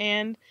Games,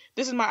 and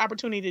this is my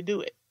opportunity to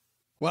do it.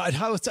 Well,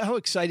 how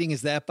exciting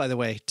is that, by the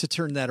way, to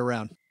turn that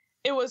around?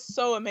 It was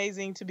so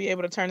amazing to be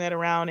able to turn that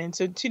around and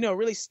to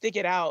really stick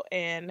it out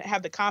and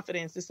have the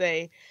confidence to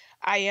say,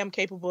 I am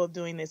capable of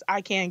doing this.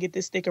 I can get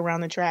this stick around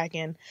the track.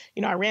 And,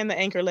 I ran the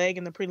anchor leg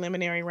in the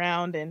preliminary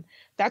round, and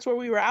that's where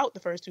we were out the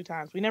first 2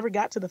 times. We never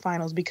got to the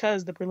finals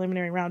because the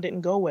preliminary round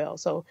didn't go well.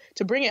 So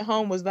to bring it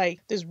home was like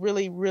this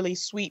really, really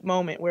sweet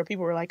moment where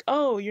people were like,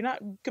 oh, you're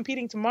not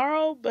competing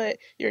tomorrow, but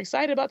you're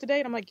excited about today.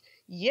 And I'm like,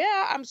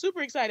 yeah, I'm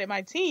super excited.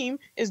 My team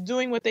is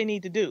doing what they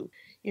need to do.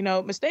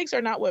 Mistakes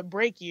are not what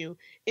break you.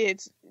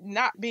 It's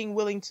not being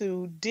willing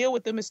to deal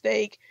with the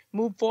mistake,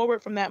 move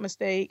forward from that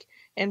mistake,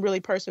 and really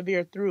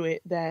persevere through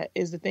it. That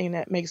is the thing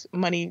that makes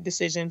money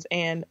decisions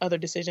and other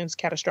decisions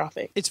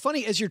catastrophic. It's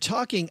funny, as you're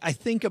talking, I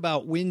think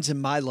about wins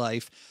in my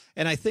life,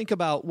 and I think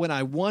about when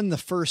I won the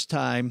first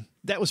time.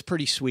 That was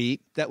pretty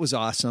sweet. That was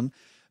awesome.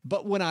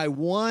 But when I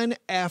won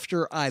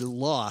after I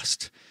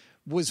lost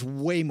was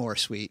way more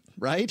sweet,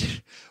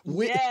 right?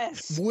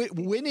 Yes.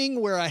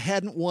 Winning where I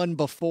hadn't won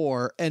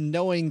before and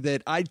knowing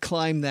that I'd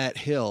climb that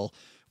hill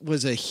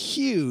was a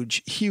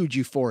huge, huge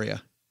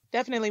euphoria.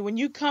 Definitely. When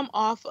you come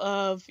off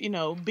of,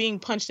 being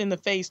punched in the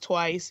face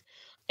twice,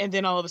 and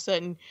then all of a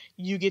sudden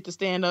you get to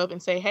stand up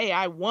and say, hey,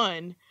 I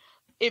won,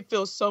 it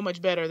feels so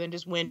much better than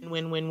just win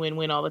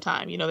all the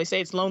time. They say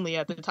it's lonely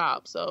at the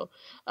top. So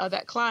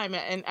that climb,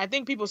 and I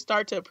think people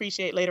start to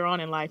appreciate later on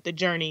in life the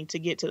journey to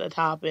get to the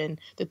top and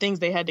the things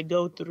they had to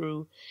go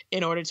through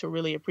in order to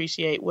really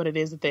appreciate what it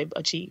is that they've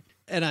achieved.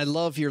 And I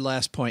love your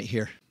last point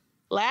here.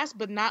 Last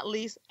but not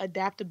least,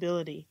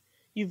 adaptability.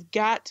 You've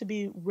got to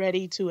be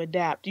ready to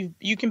adapt.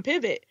 You can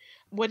pivot.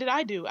 What did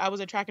I do? I was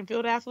a track and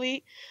field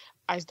athlete.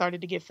 I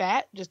started to get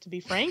fat, just to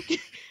be frank.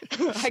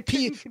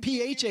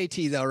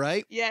 PHAT though,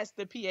 right? Yes,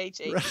 the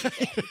PHAT.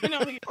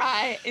 Right.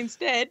 I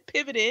instead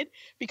pivoted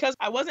because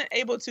I wasn't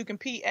able to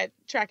compete at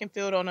track and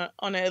field on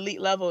an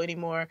elite level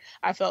anymore.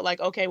 I felt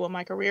like, okay, well,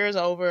 my career is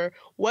over.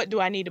 What do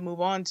I need to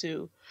move on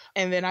to?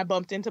 And then I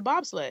bumped into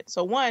bobsled.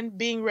 So 1,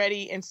 being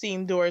ready and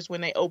seeing doors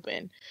when they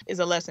open is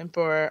a lesson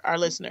for our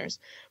listeners.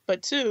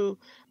 But 2,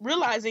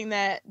 realizing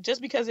that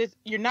just because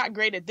you're not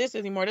great at this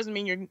anymore doesn't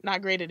mean you're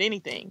not great at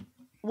anything.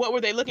 What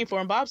were they looking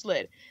for in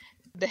bobsled?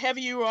 The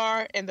heavier you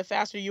are and the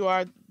faster you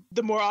are,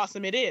 the more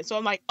awesome it is. So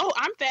I'm like, oh,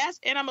 I'm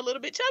fast and I'm a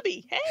little bit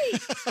chubby. Hey,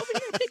 over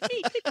here,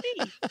 pick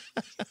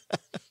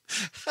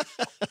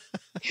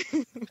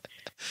me.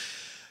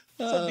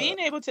 So being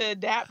able to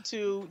adapt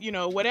to,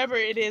 whatever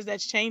it is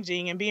that's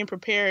changing and being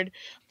prepared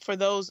for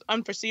those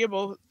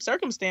unforeseeable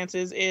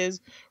circumstances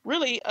is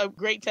really a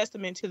great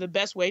testament to the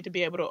best way to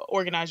be able to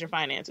organize your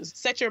finances.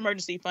 Set your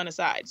emergency fund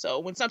aside. So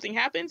when something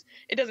happens,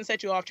 it doesn't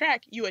set you off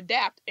track. You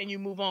adapt and you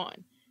move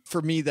on.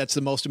 For me, that's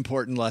the most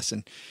important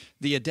lesson.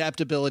 The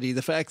adaptability,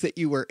 the fact that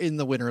you were in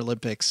the Winter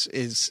Olympics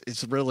is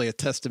really a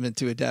testament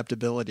to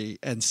adaptability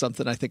and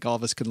something I think all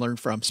of us can learn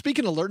from.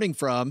 Speaking of learning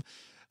from,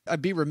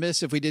 I'd be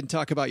remiss if we didn't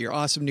talk about your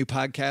awesome new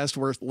podcast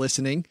worth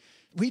listening.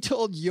 We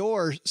told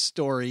your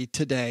story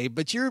today,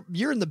 but you're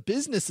in the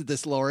business of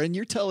this, Lauryn.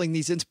 You're telling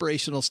these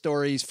inspirational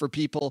stories for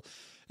people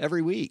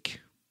every week.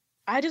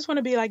 I just want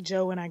to be like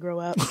Joe when I grow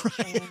up.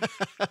 Right.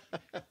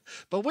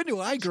 But when do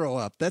I grow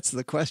up? That's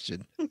the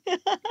question.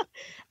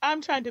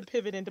 I'm trying to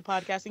pivot into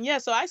podcasting. Yeah,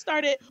 so I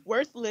started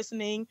Worth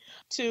Listening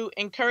to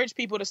encourage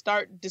people to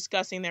start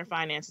discussing their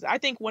finances. I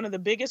think one of the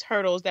biggest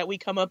hurdles that we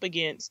come up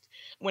against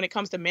when it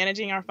comes to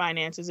managing our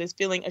finances is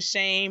feeling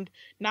ashamed,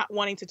 not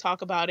wanting to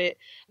talk about it,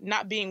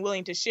 not being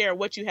willing to share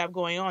what you have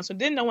going on. So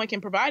then no one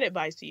can provide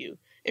advice to you.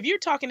 If you're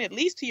talking at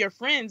least to your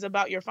friends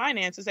about your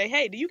finances, say,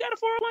 hey, do you got a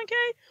 401k?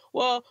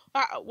 Well,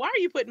 why are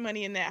you putting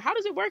money in that? How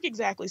does it work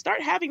exactly?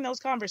 Start having those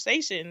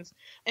conversations,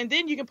 and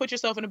then you can put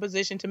yourself in a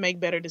position to make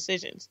better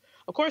decisions.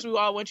 Of course, we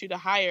all want you to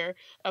hire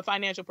a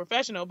financial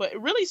professional, but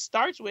it really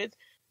starts with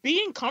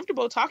being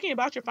comfortable talking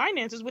about your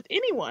finances with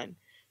anyone,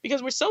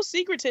 because we're so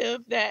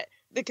secretive that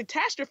the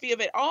catastrophe of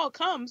it all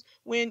comes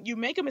when you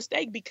make a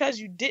mistake because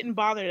you didn't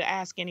bother to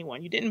ask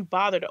anyone. You didn't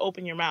bother to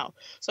open your mouth.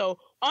 So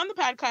on the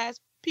podcast,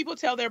 people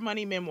tell their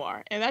money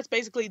memoir, and that's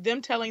basically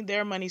them telling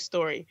their money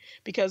story,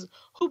 because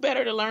who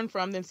better to learn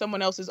from than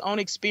someone else's own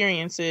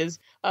experiences?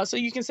 So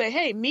you can say,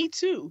 hey, me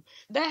too.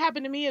 That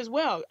happened to me as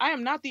well. I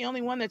am not the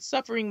only one that's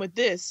suffering with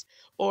this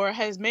or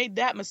has made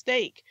that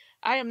mistake.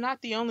 I am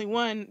not the only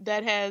one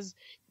that has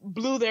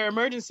blew their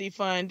emergency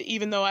fund,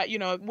 even though I,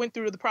 went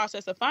through the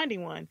process of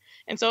finding one.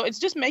 And so it's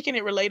just making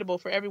it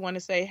relatable for everyone to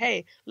say,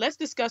 hey, let's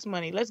discuss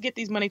money. Let's get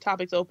these money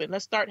topics open.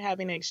 Let's start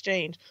having an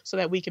exchange so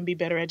that we can be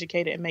better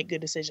educated and make good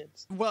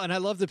decisions. Well, and I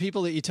love the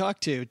people that you talk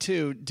to,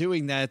 too,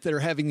 doing that are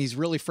having these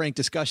really frank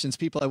discussions,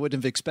 people I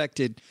wouldn't have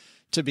expected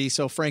to be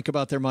so frank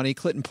about their money.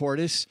 Clinton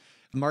Portis,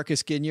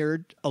 Marcus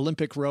Ginyard,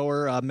 Olympic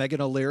rower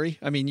Megan O'Leary.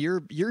 I mean,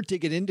 you're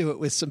digging into it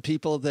with some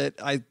people that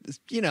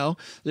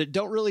that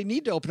don't really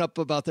need to open up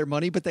about their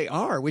money, but they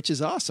are, which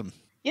is awesome.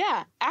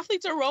 Yeah,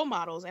 athletes are role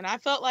models, and I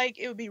felt like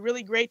it would be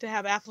really great to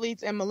have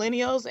athletes and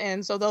millennials,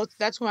 and so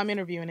that's who I'm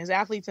interviewing, is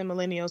athletes and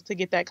millennials, to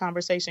get that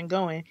conversation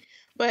going.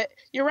 But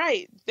you're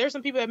right. There's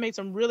some people that made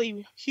some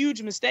really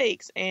huge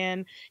mistakes,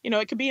 and,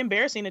 it could be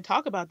embarrassing to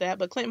talk about that,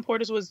 but Clinton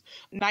Portis was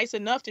nice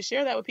enough to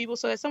share that with people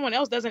so that someone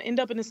else doesn't end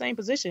up in the same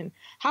position.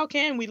 How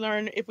can we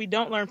learn if we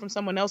don't learn from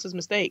someone else's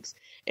mistakes?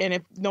 And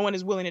if no one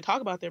is willing to talk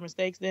about their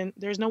mistakes, then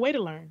there's no way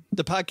to learn.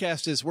 The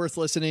podcast is Worth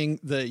Listening.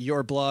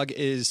 Your blog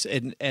is,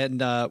 and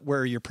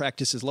where your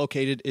practice is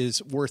located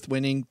is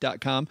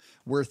worthwinning.com,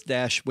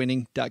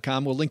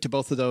 worth-winning.com. We'll link to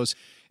both of those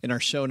in our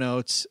show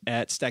notes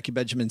at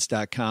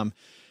stackingbenjamins.com.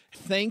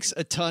 Thanks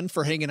a ton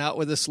for hanging out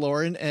with us,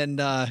 Lauryn, and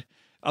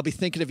I'll be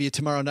thinking of you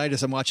tomorrow night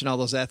as I'm watching all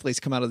those athletes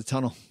come out of the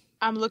tunnel.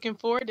 I'm looking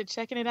forward to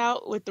checking it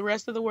out with the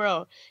rest of the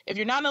world. If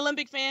you're not an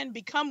Olympic fan,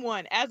 become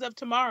one as of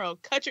tomorrow.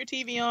 Cut your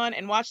TV on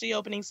and watch the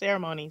opening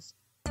ceremonies.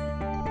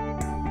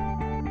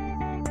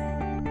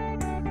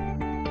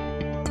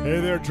 Hey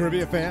there,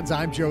 trivia fans.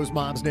 I'm Joe's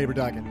mom's neighbor,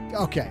 Duggan.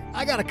 Okay,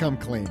 I gotta come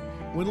clean.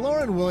 When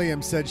Lauryn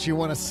Williams said she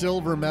won a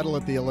silver medal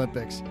at the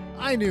Olympics,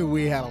 I knew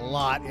we had a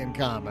lot in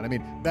common. I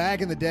mean,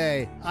 back in the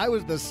day, I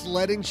was the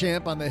sledding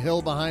champ on the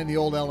hill behind the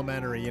old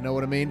elementary, you know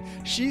what I mean?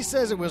 She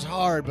says it was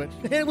hard, but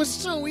it was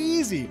so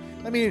easy.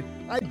 I mean,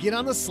 I'd get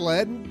on the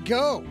sled and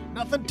go.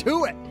 Nothing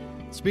to it.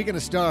 Speaking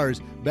of stars,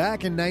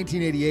 back in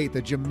 1988,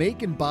 the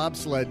Jamaican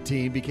bobsled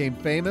team became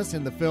famous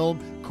in the film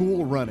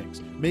Cool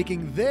Runnings,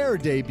 making their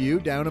debut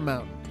down a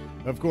mountain.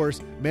 Of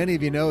course, many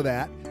of you know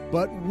that,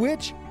 but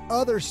which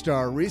other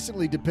star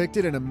recently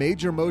depicted in a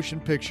major motion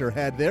picture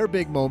had their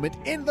big moment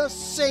in the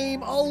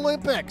same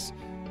Olympics?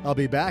 I'll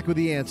be back with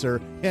the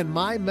answer and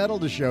my medal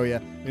to show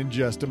you in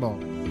just a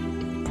moment.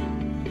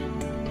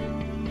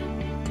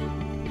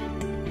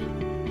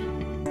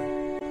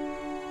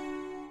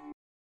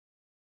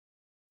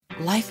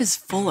 Life is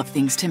full of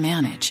things to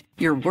manage.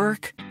 Your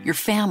work, your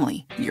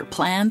family, your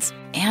plans,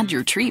 and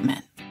your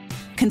treatment.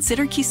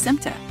 Consider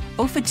Kesimpta,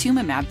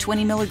 ofatumumab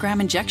 20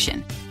 milligram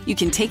injection. You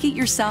can take it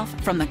yourself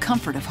from the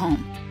comfort of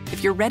home.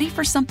 If you're ready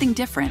for something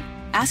different,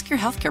 ask your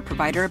healthcare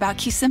provider about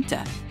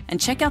Kesimpta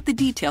and check out the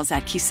details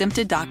at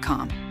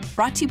kesimpta.com.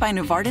 Brought to you by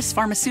Novartis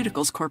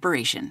Pharmaceuticals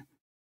Corporation.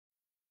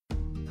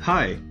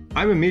 Hi,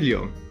 I'm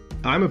Emilio.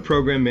 I'm a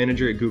program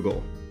manager at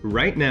Google.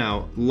 Right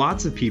now,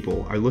 lots of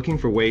people are looking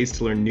for ways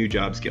to learn new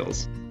job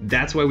skills.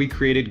 That's why we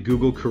created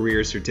Google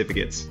Career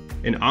Certificates,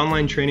 an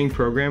online training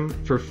program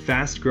for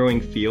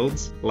fast-growing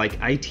fields like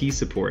IT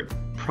support,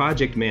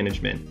 project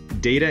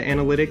management, data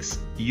analytics,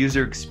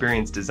 user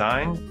experience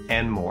design,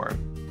 and more.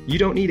 You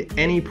don't need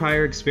any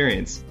prior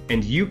experience,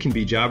 and you can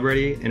be job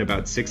ready in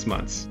about 6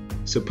 months.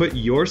 So put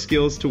your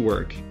skills to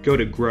work. Go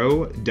to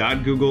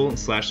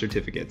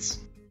grow.google/certificates.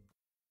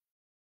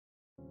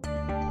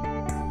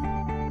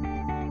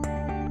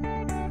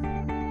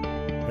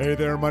 Hey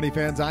there, money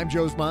fans. I'm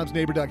Joe's mom's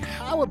neighbor, Doug.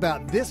 How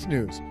about this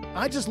news?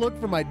 I just looked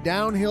for my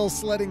downhill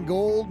sledding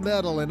gold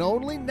medal and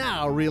only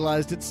now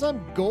realized it's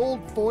some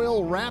gold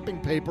foil wrapping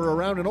paper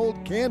around an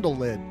old candle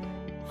lid.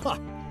 Huh.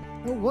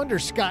 No wonder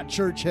Scott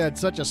Church had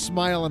such a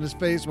smile on his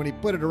face when he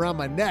put it around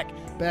my neck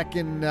back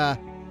in,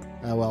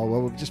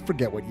 we'll just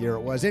forget what year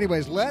it was.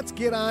 Anyways, let's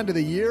get on to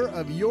the year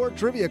of your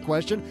trivia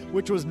question,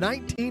 which was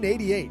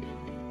 1988.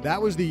 That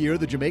was the year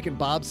the Jamaican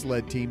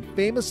bobsled team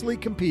famously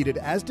competed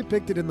as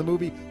depicted in the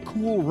movie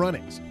Cool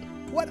Runnings.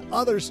 What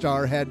other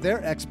star had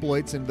their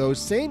exploits in those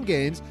same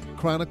games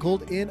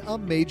chronicled in a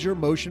major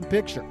motion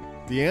picture?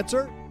 The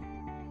answer?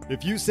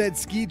 If you said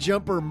ski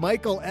jumper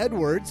Michael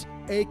Edwards,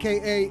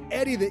 a.k.a.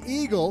 Eddie the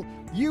Eagle,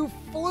 you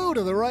flew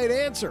to the right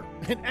answer.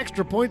 And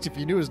extra points if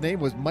you knew his name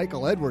was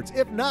Michael Edwards.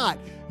 If not,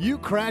 you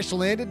crash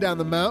landed down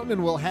the mountain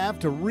and will have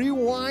to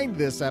rewind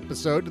this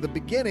episode to the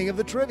beginning of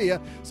the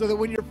trivia so that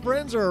when your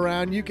friends are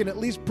around, you can at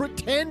least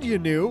pretend you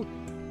knew.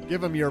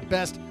 Give them your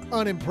best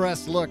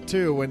unimpressed look,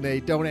 too, when they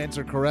don't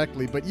answer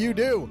correctly, but you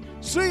do.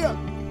 See ya!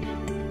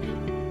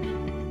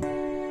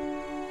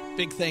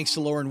 Big thanks to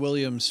Lauryn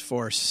Williams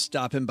for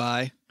stopping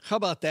by. How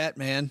about that,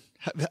 man?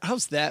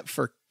 How's that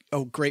for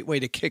a great way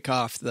to kick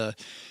off the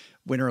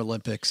Winter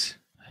Olympics?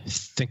 I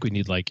think we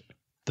need like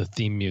the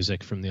theme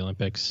music from the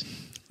Olympics.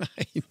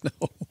 I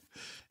know.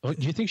 Oh,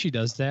 do you think she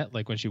does that?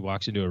 Like when she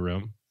walks into a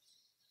room?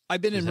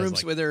 I've been in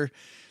rooms with her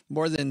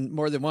more than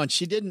once.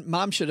 She didn't.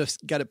 Mom should have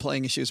got it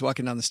playing as she was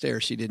walking down the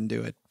stairs. She didn't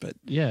do it, but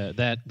yeah,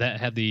 that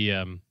had the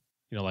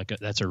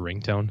that's her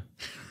ringtone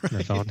on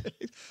her phone.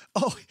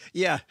 Oh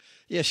yeah.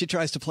 She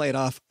tries to play it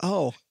off.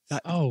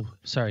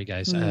 Sorry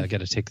guys, I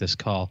got to take this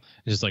call.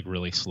 Just like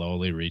really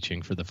slowly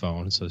reaching for the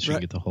phone so she can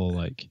get the whole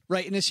like.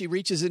 Right, and as she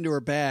reaches into her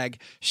bag,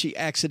 she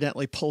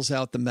accidentally pulls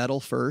out the metal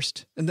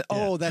first, and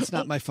that's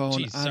not my phone.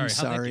 Geez, I'm sorry.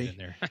 How'd that get in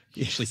there? I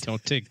usually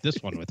don't take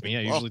this one with me.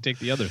 I usually take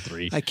the other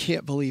three. I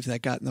can't believe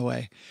that got in the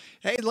way.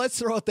 Hey, let's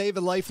throw out the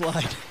Haven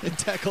Lifeline and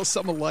tackle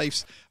some of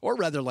life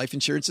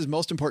insurance's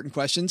most important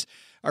questions.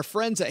 Our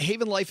friends at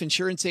Haven Life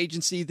Insurance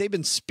Agency, they've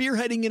been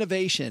spearheading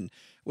innovation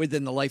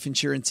within the life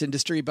insurance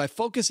industry by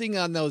focusing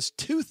on those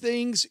two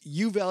things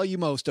you value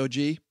most, OG.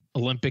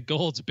 Olympic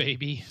golds,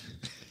 baby,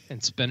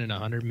 and spending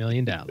 $100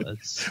 million.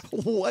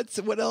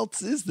 What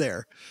else is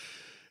there?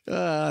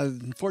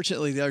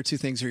 Unfortunately, the other two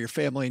things are your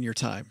family and your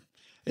time.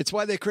 It's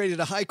why they created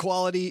a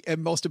high-quality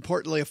and, most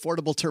importantly,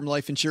 affordable term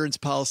life insurance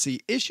policy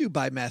issued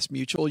by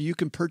MassMutual you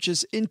can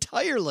purchase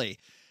entirely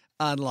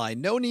online.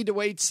 No need to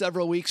wait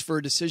several weeks for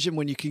a decision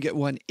when you can get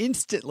one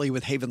instantly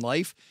with Haven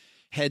Life.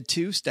 Head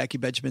to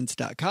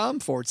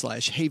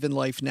stackingbenjamins.com/Haven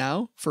Life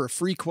now for a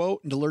free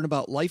quote and to learn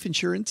about life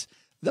insurance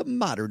the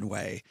modern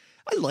way.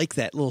 I like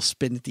that little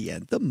spin at the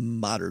end, the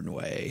modern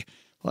way.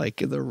 Like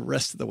the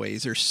rest of the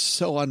ways are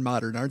so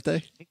unmodern, aren't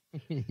they?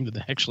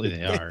 Actually,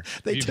 they are.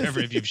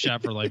 If you've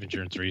shopped for life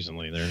insurance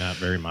recently, they're not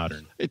very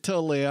modern. They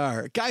totally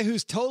are. A guy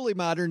who's totally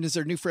modern is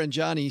our new friend,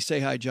 Johnny.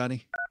 Say hi,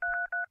 Johnny.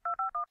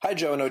 Hi,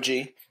 Joe and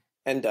OG.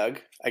 And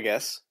Doug, I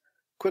guess.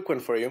 Quick one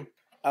for you.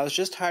 I was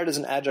just hired as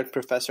an adjunct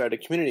professor at a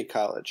community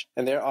college,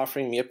 and they're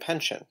offering me a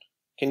pension.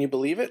 Can you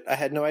believe it? I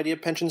had no idea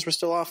pensions were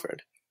still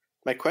offered.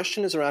 My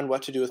question is around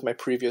what to do with my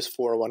previous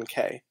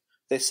 401k.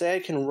 They say I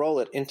can roll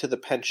it into the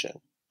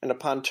pension, and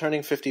upon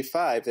turning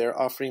 55, they're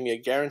offering me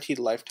a guaranteed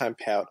lifetime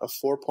payout of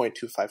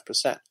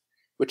 4.25%,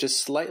 which is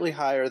slightly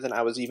higher than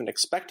I was even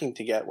expecting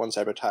to get once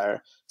I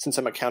retire, since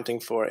I'm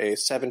accounting for a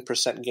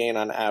 7% gain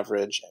on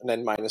average and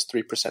then minus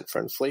 3% for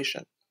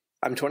inflation.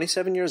 I'm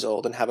 27 years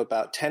old and have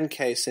about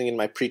 $10K sitting in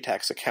my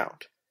pre-tax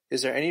account.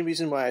 Is there any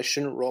reason why I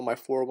shouldn't roll my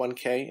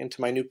 401k into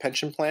my new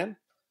pension plan?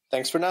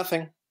 Thanks for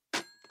nothing.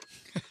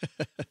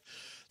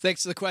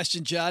 Thanks for the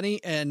question,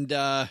 Johnny. And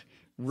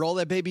roll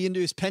that baby into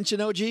his pension,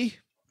 OG?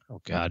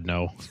 Oh, God,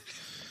 no.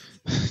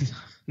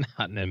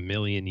 Not in a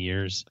million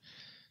years.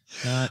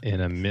 Not in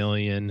a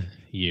million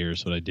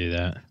years would I do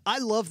that. I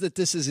love that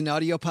this is an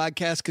audio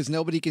podcast because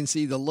nobody can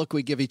see the look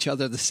we give each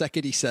other the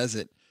second he says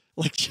it.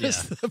 Like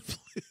just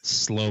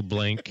slow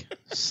blink,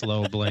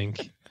 slow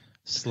blink,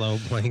 slow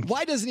blink.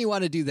 Why doesn't he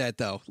want to do that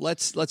though?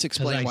 Let's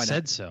explain why. I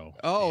said so.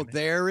 Oh,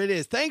 there it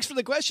is. Thanks for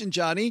the question,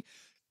 Johnny.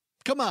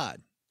 Come on,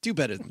 do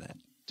better than that.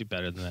 Do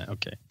better than that.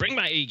 Okay. Bring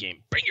my A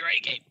game. Bring your A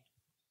game.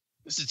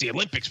 This is the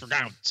Olympics, for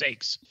God's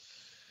sakes.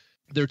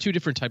 There are two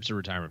different types of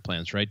retirement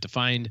plans, right?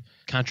 Defined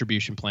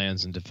contribution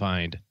plans and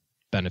defined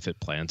benefit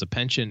plans. A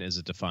pension is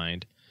a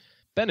defined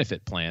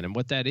benefit plan. And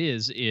what that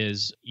is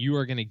you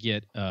are going to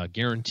get a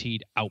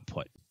guaranteed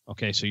output.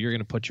 Okay, so you're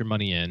going to put your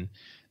money in.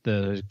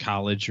 The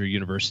college or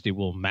university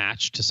will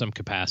match to some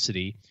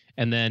capacity.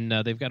 And then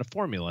they've got a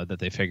formula that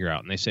they figure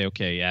out. And they say,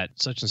 okay, at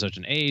such and such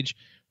an age,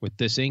 with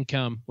this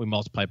income, we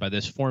multiply by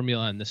this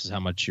formula, and this is how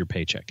much your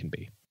paycheck can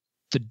be.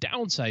 The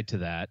downside to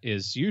that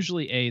is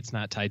usually, it's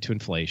not tied to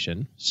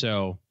inflation.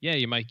 So, yeah,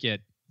 you might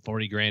get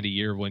 $40,000 a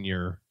year when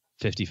you're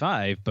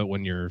 55, but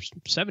when you're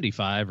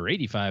 75 or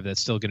 85,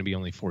 that's still going to be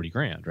only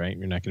 $40,000, right?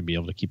 You're not going to be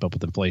able to keep up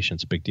with inflation.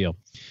 It's a big deal.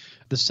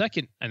 The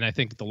second, and I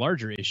think the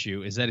larger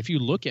issue, is that if you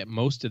look at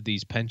most of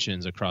these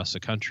pensions across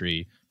the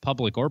country,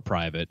 public or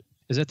private,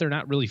 is that they're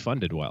not really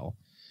funded well.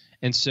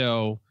 And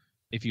so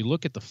if you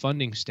look at the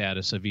funding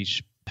status of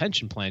each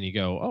pension plan, you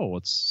go, oh,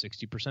 it's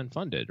 60%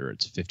 funded, or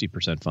it's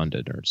 50%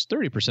 funded, or it's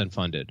 30%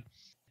 funded.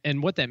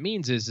 And what that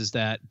means is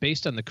that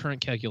based on the current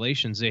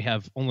calculations, they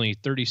have only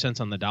 30 cents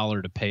on the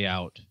dollar to pay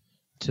out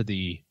to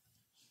the,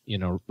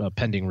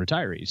 pending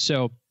retirees.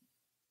 So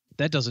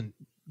that doesn't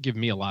give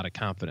me a lot of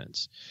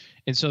confidence.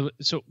 And so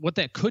what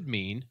that could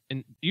mean,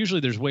 and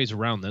usually there's ways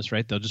around this,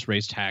 right? They'll just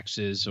raise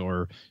taxes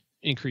or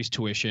increase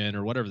tuition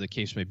or whatever the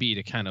case may be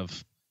to kind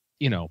of,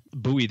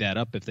 buoy that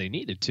up if they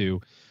needed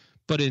to.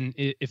 But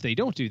if they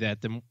don't do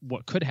that, then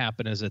what could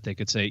happen is that they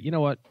could say, you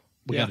know what,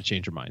 we got to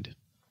change our mind.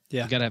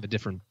 Yeah. We got to have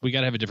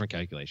a different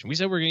calculation. We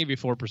said we're going to give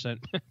you 4%.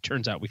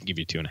 Turns out we can give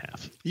you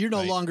 2.5%. You're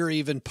no longer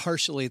even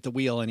partially at the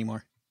wheel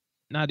anymore.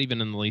 Not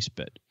even in the least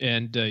bit.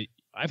 And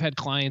I've had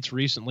clients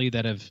recently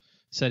that have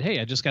said, hey,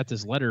 I just got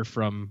this letter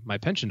from my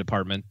pension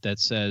department that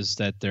says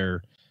that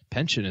their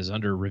pension is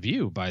under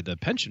review by the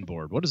pension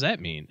board. What does that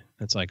mean?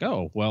 It's like,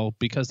 oh, well,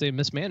 because they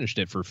mismanaged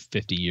it for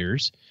 50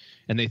 years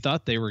and they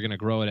thought they were going to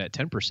grow it at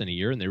 10% a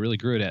year and they really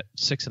grew it at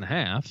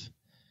 6.5%.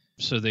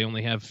 So they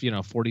only have,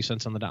 40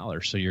 cents on the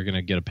dollar. So you're going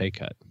to get a pay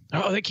cut.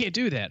 Oh, they can't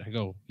do that. I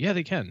go, yeah,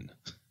 they can.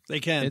 They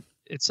can.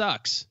 It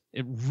sucks.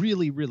 It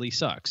really, really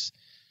sucks,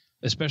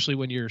 especially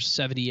when you're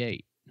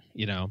 78,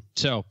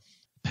 So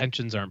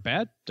pensions aren't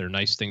bad. They're a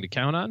nice thing to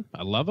count on.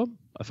 I love them.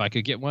 If I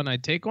could get one,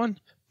 I'd take one.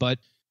 But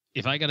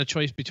if I got a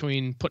choice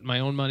between putting my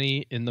own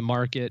money in the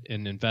market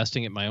and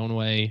investing it my own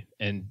way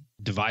and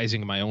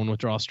devising my own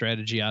withdrawal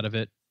strategy out of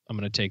it, I'm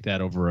going to take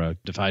that over a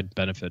defined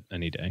benefit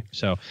any day.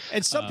 So,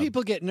 and some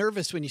people get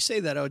nervous when you say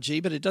that,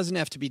 OG, but it doesn't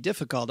have to be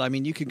difficult. I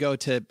mean, you could go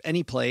to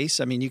any place.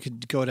 I mean, you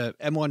could go to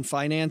M1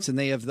 Finance and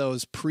they have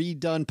those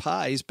pre-done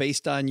pies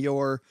based on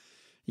your,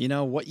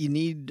 what you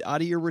need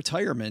out of your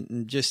retirement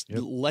and just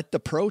let the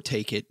pro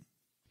take it.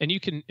 And you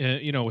can,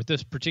 with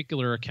this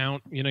particular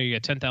account, you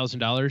get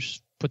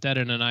 $10,000, put that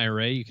in an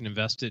IRA. You can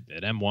invest it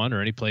at M1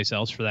 or any place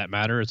else for that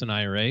matter as an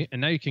IRA.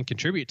 And now you can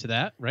contribute to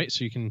that, right?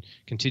 So you can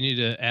continue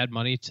to add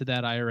money to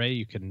that IRA.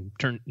 You can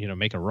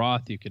make a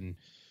Roth. You can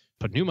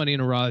put new money in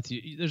a Roth.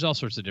 There's all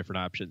sorts of different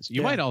options.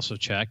 You might also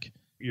check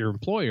your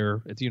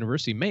employer at the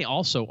university may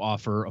also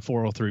offer a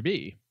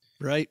 403B,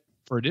 right,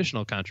 for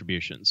additional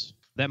contributions.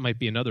 That might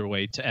be another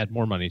way to add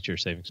more money to your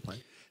savings plan.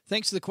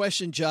 Thanks for the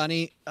question,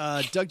 Johnny.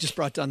 Doug just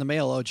brought down the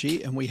mail, OG,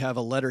 and we have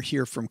a letter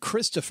here from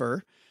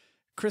Christopher.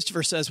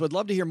 Christopher says, would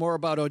love to hear more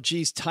about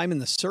OG's time in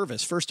the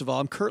service. First of all,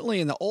 I'm currently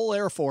in the old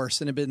Air Force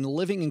and have been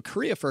living in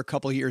Korea for a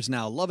couple of years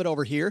now. Love it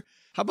over here.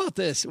 How about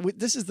this?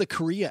 This is the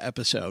Korea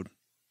episode.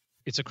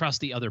 It's across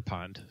the other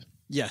pond.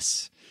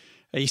 Yes.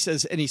 He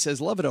says,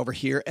 love it over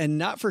here. And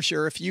not for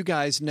sure if you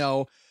guys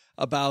know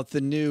about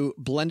the new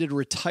blended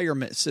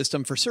retirement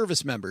system for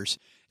service members.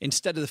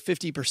 Instead of the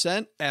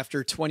 50%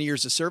 after 20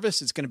 years of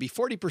service, it's going to be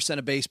 40%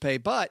 of base pay,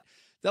 but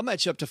they'll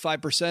match up to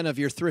 5% of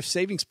your thrift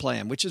savings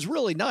plan, which is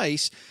really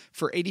nice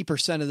for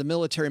 80% of the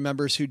military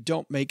members who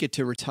don't make it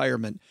to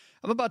retirement.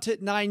 I'm about to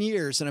hit 9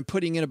 years and I'm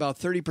putting in about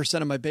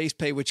 30% of my base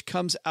pay, which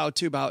comes out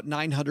to about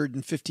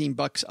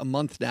 $915 a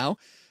month now.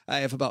 I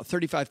have about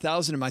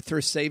 $35,000 in my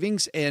thrift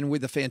savings, and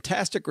with the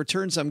fantastic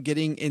returns I'm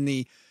getting in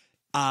the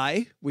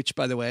I, which,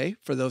 by the way,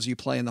 for those of you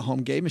playing the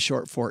home game, is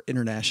short for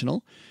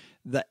international,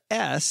 the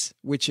S,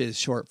 which is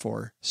short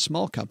for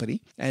small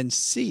company, and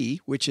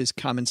C, which is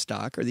common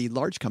stock or the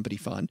large company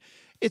fund,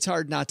 it's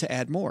hard not to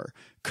add more.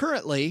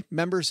 Currently,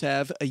 members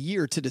have a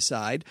year to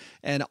decide,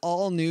 and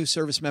all new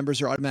service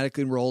members are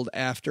automatically enrolled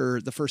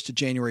after the 1st of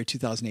January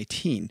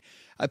 2018.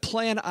 I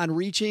plan on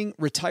reaching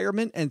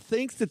retirement and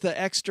think that the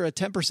extra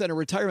 10% of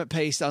retirement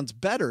pay sounds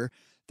better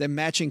than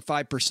matching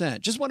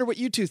 5%. Just wonder what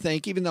you two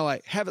think, even though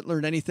I haven't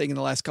learned anything in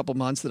the last couple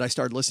months that I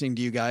started listening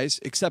to you guys,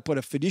 except what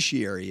a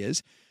fiduciary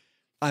is.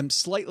 I'm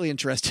slightly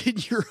interested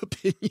in your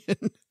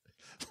opinion.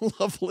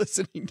 Love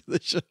listening to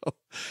the show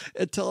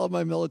and tell all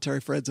my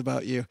military friends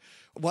about you.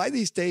 Why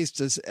these days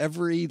does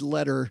every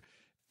letter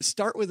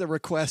start with a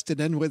request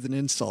and end with an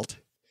insult?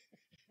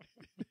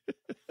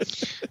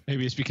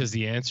 Maybe it's because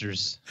the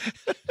answers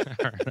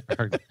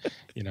are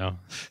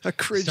a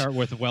cringe. Start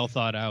with well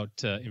thought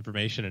out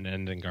information and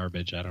end in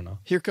garbage. I don't know.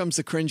 Here comes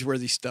the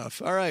cringeworthy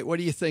stuff. All right. What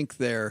do you think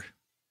there?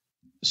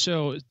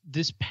 So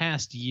this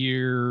past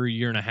year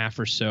and a half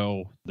or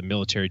so, the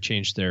military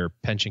changed their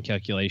pension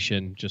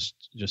calculation,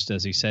 just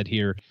as he said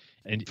here.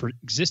 And for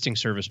existing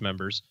service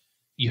members,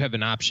 you have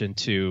an option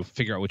to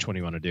figure out which one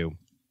you want to do.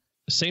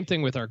 Same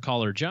thing with our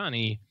caller,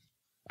 Johnny.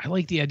 I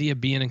like the idea of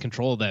being in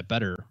control of that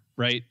better,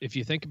 right? If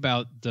you think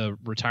about the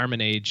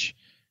retirement age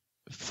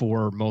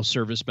for most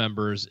service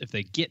members, if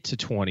they get to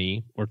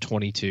 20 or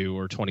 22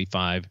 or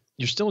 25,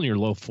 you're still in your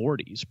low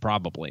 40s,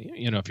 probably,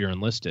 if you're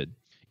enlisted.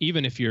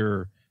 Even if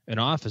you're an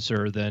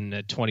officer, then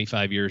at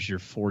 25 years, you're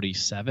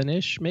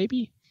 47-ish,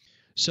 maybe.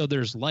 So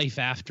there's life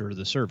after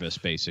the service,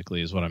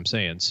 basically, is what I'm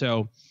saying.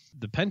 So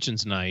the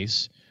pension's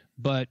nice,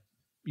 but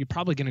you're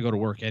probably going to go to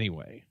work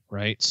anyway,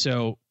 right?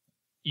 So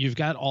you've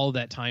got all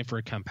that time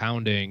for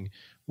compounding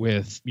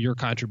with your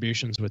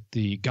contributions, with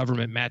the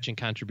government matching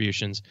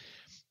contributions.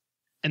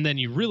 And then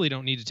you really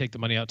don't need to take the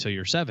money out till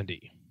you're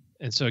 70.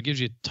 And so it gives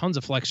you tons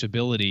of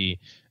flexibility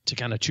to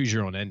kind of choose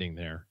your own ending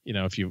there.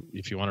 If you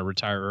want to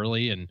retire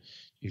early and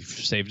you've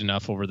saved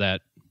enough over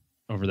that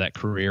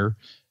career,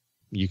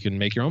 you can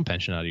make your own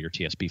pension out of your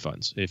TSP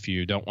funds. If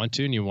you don't want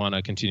to and you want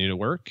to continue to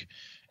work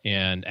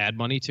and add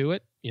money to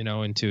it,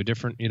 into a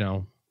different,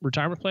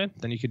 retirement plan,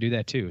 then you could do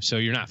that too. So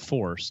you're not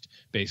forced,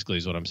 basically,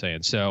 is what I'm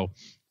saying. So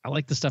I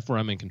like the stuff where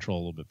I'm in control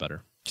a little bit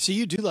better. So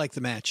you do like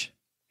the match?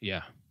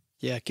 Yeah.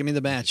 Yeah, give me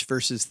the match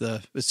versus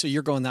so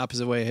you're going the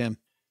opposite way of him.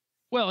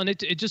 Well, and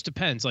it just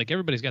depends. Like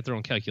everybody's got their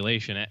own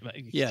calculation.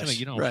 Yes,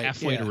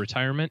 halfway to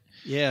retirement.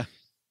 Yeah.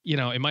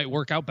 it might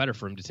work out better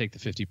for him to take the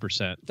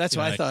 50%. That's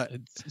what I thought.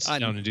 Sit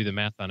down and do the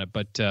math on it.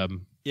 But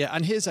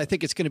on his, I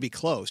think it's going to be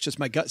close. Just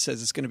my gut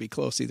says it's going to be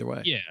close either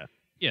way. Yeah.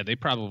 That's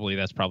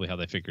probably how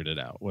they figured it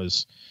out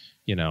was,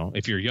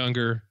 if you're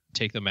younger,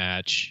 take the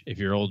match. If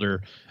you're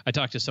older, I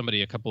talked to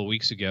somebody a couple of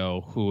weeks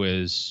ago who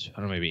is, I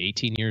don't know, maybe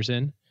 18 years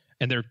in,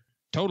 and they're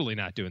totally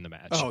not doing the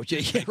match. Oh,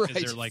 yeah, right.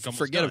 They're like almost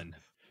Forget done.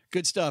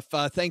 Good stuff.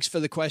 Thanks for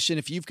the question.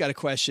 If you've got a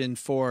question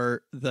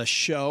for the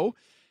show,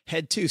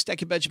 head to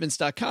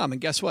stackingbenjamins.com, and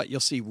guess what? You'll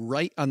see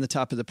right on the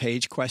top of the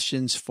page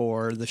questions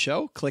for the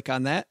show. Click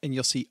on that, and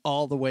you'll see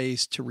all the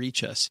ways to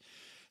reach us.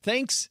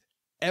 Thanks,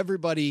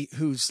 everybody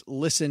who's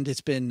listened.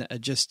 It's been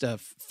just a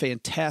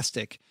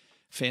fantastic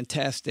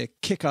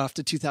kickoff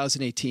to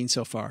 2018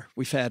 so far.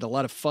 We've had a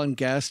lot of fun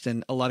guests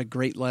and a lot of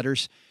great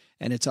letters,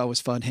 and it's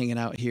always fun hanging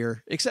out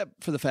here,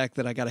 except for the fact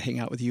that I got to hang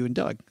out with you and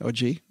Doug.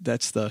 OG,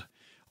 that's the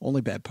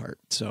only bad part.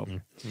 So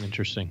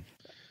interesting.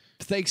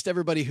 Thanks to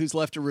everybody who's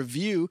left a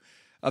review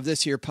of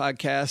this here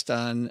podcast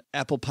on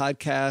Apple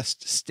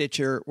Podcast,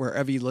 Stitcher,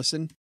 wherever you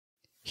listen.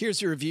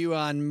 Here's a review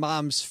on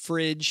Mom's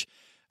Fridge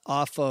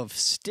off of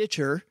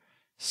Stitcher.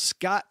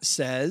 Scott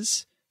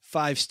says,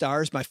 5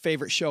 stars, my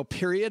favorite show,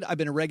 period. I've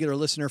been a regular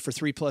listener for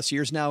 3+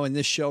 years now, and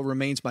this show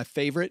remains my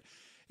favorite.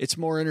 It's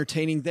more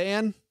entertaining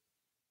than,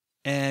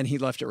 and he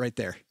left it right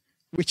there,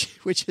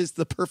 which is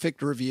the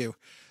perfect review.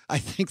 I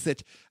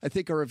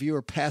think our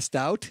reviewer passed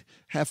out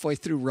halfway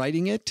through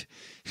writing it.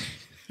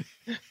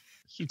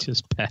 He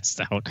just passed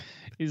out.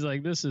 He's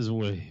like, this is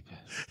way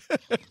bad.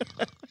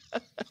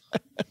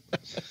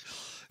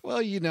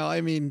 Well,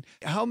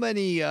 how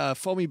many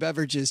foamy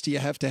beverages do you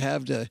have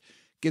to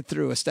get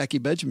through a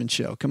Stacky Benjamin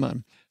show? Come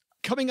on.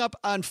 Coming up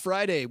on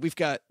Friday, we've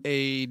got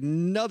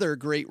another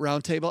great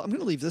roundtable. I'm going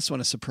to leave this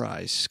one a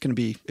surprise. It's going to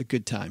be a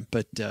good time,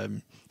 but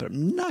I'm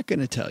not going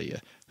to tell you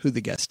who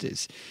the guest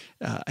is.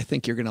 I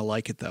think you're going to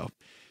like it, though.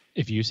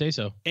 If you say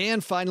so.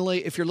 And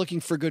finally, if you're looking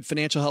for good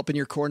financial help in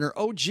your corner,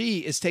 OG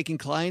is taking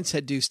clients.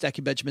 Head to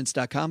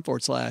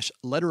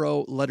stackybenjamins.com/letter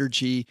O, letter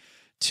G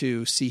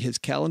to see his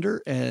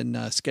calendar and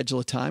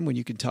schedule a time when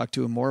you can talk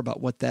to him more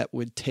about what that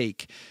would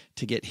take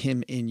to get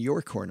him in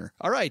your corner.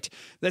 All right,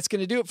 that's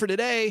going to do it for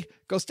today.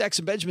 Go stack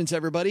some Benjamins,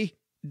 everybody.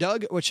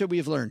 Doug, what should we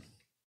have learned?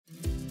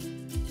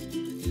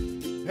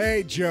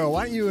 Hey, Joe,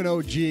 why don't you and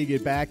OG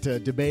get back to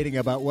debating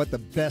about what the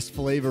best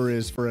flavor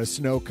is for a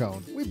snow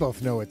cone? We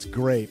both know it's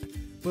grape.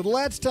 But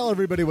let's tell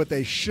everybody what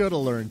they should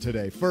have learned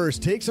today.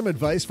 First, take some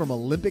advice from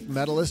Olympic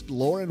medalist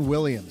Lauryn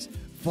Williams.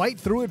 Fight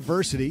through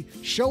adversity,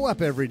 show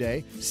up every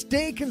day,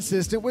 stay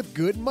consistent with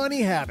good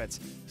money habits.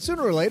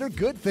 Sooner or later,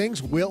 good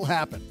things will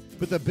happen.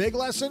 But the big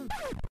lesson?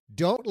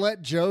 Don't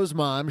let Joe's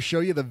mom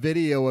show you the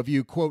video of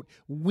you, quote,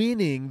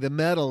 winning the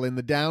medal in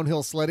the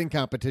downhill sledding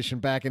competition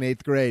back in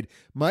 8th grade.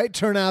 Might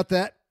turn out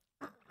that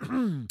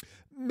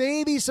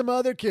maybe some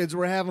other kids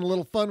were having a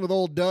little fun with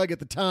old Doug at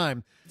the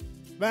time.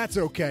 That's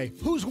okay.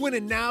 Who's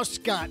winning now,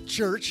 Scott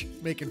Church?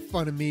 Making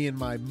fun of me in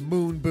my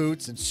moon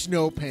boots and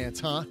snow pants,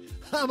 huh?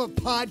 I'm a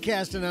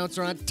podcast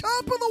announcer on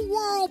top of the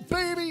world,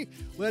 baby.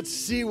 Let's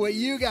see what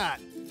you got.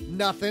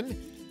 Nothing.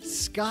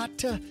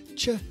 Scott's a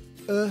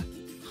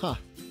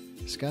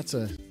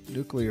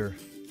nuclear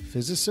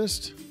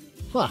physicist?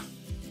 Huh.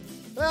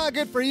 Ah,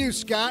 good for you,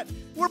 Scott.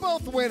 We're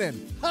both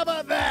winning. How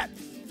about that?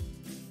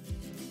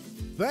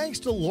 Thanks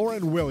to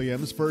Lauryn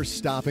Williams for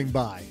stopping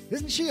by.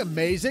 Isn't she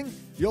amazing?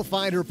 You'll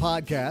find her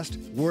podcast,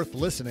 Worth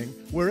Listening,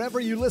 wherever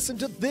you listen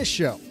to this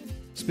show.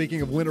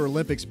 Speaking of Winter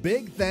Olympics,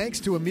 big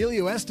thanks to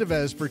Emilio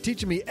Estevez for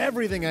teaching me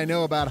everything I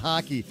know about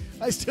hockey.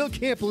 I still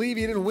can't believe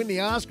he didn't win the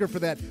Oscar for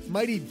that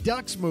Mighty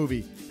Ducks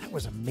movie. That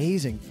was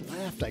amazing. I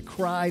laughed, I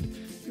cried.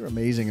 You're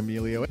amazing,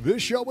 Emilio.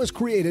 This show was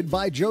created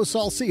by Joe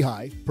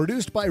Saul-Sehy,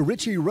 produced by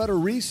Richie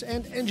Rutter-Reese,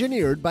 and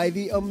engineered by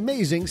the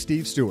amazing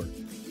Steve Stewart.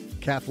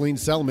 Kathleen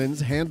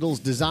Selmans handles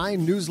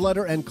design,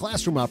 newsletter, and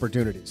classroom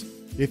opportunities.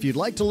 If you'd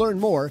like to learn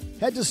more,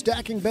 head to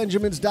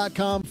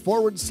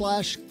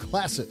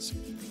stackingbenjamins.com/classes.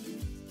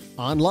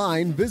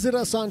 Online, visit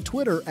us on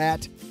Twitter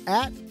at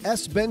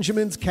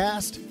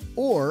 @SBenjaminsCast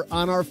or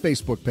on our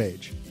Facebook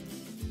page.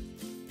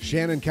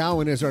 Shannon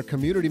Cowan is our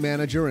community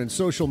manager and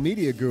social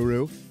media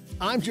guru.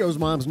 I'm Joe's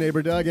mom's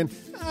neighbor, Doug, and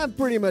I'm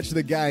pretty much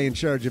the guy in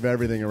charge of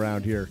everything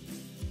around here.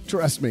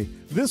 Trust me,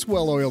 this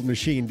well-oiled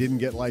machine didn't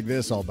get like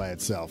this all by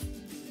itself.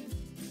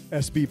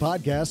 SB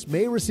Podcasts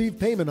may receive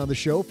payment on the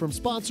show from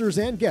sponsors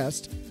and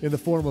guests in the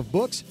form of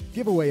books,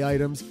 giveaway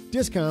items,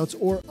 discounts,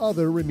 or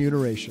other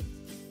remuneration.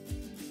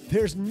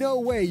 There's no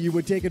way you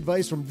would take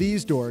advice from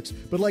these dorks,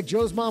 but like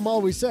Joe's mom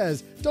always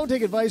says, don't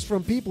take advice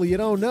from people you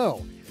don't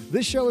know.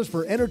 This show is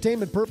for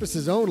entertainment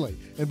purposes only,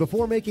 and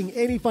before making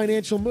any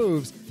financial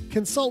moves,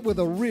 consult with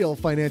a real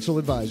financial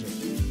advisor.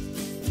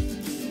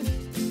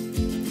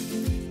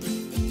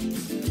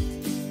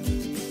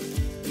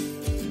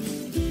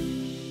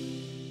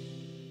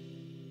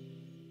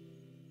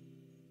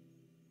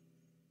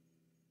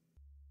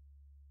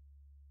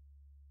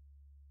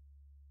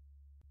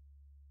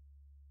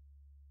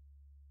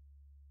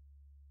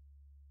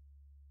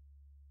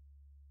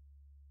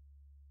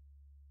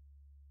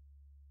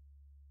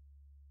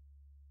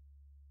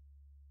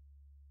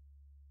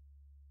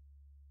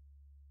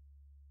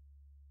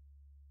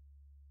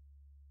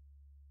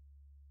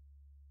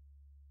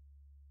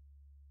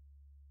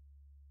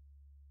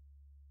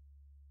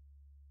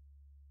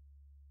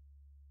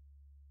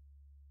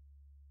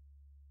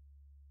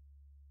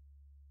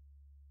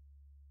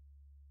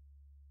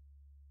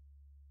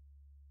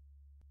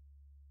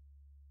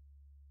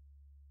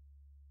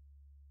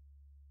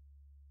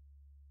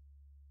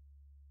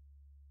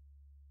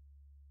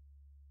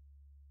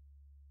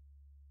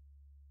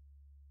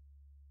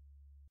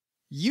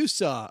 You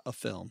saw a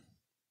film.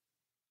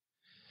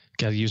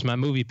 Got to use my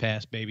movie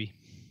pass, baby.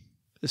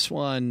 This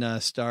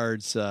one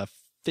stars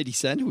 50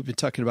 Cent, who we've been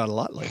talking about a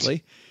lot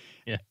lately.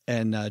 Yeah.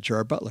 And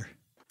Gerard Butler.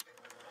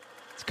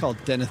 It's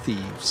called Den of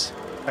Thieves.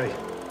 Hey,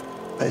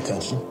 pay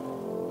attention.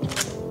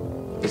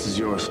 This is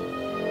yours.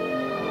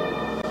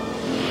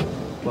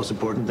 Most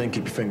important thing,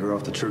 keep your finger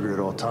off the trigger at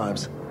all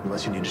times,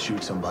 unless you need to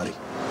shoot somebody.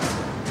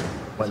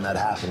 When that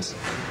happens,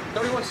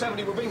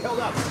 3170, we're being held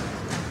up.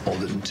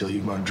 hold it until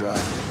you run dry.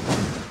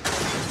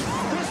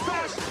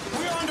 Dispatch,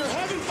 we are under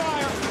heavy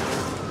fire.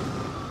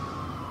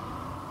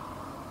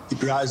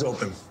 Keep your eyes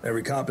open.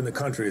 Every cop in the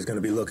country is going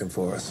to be looking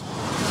for us.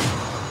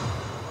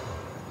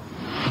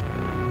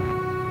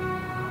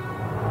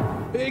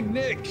 Big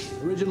Nick,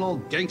 original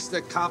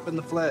gangsta cop in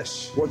the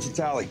flesh. What's your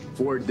tally?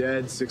 4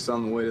 dead, 6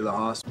 on the way to the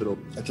hospital.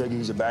 I take it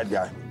he's a bad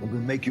guy. I'm gonna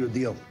make you a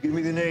deal. Give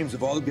me the names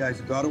of all the guys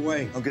that got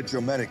away. I'll get you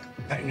a medic.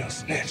 I ain't no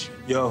snitch.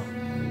 Yo.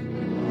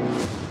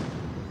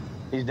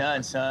 He's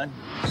done, son.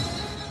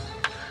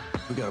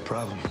 We got a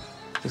problem.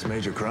 It's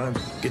major crime.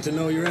 Get to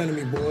know your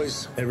enemy,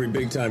 boys. Every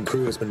big-time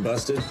crew has been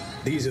busted.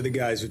 These are the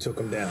guys who took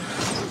them down.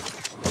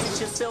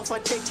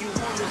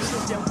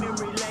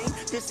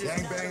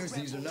 Gangbangers,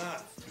 these are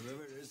not.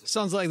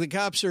 Sounds like the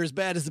cops are as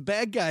bad as the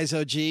bad guys,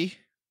 OG.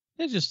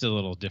 They're just a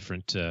little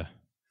different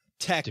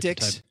tactics.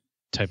 Different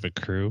type of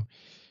crew.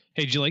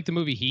 Hey, did you like the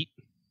movie Heat?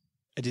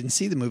 I didn't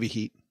see the movie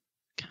Heat.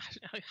 Gosh,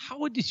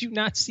 how did you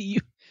not see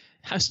you?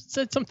 I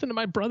said something to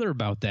my brother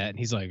about that, and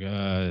he's like,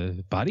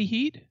 Body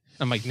Heat?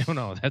 I'm like,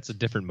 no, that's a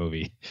different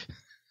movie.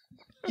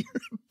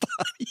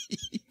 Body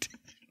Heat.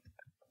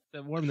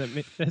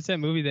 That's that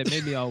movie that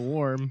made me all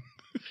warm.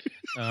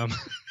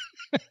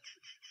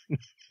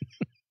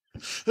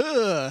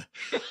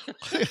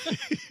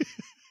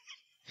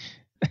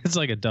 It's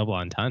like a double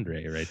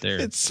entendre right there.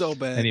 It's so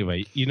bad.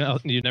 Anyway, you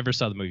never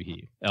saw the movie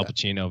Heat. Al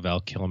Pacino, Val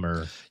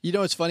Kilmer. You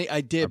know, it's funny.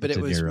 I did, Robert but it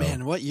De was, Niro.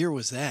 man, what year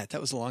was that?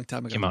 That was a long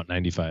time ago. Came out in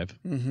 95.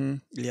 Mm-hmm.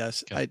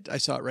 Yes. Okay. I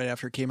saw it right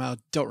after it came out.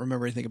 Don't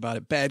remember anything about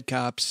it. Bad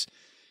Cops.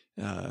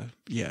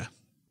 Yeah.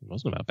 It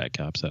wasn't about bad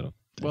cops, I don't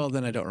think. Well,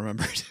 then I don't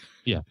remember it.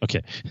 Yeah.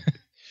 Okay.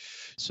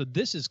 So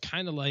this is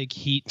kind of like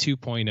Heat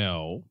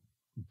 2.0,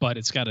 but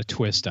it's got a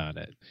twist on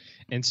it.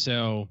 And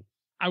so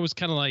I was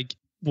kind of like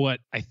what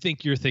I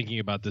think you're thinking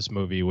about this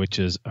movie, which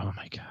is, oh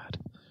my God,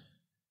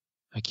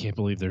 I can't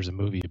believe there's a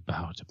movie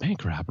about a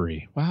bank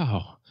robbery.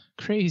 Wow.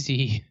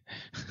 Crazy.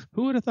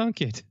 Who would have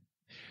thunk it?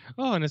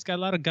 Oh, and it's got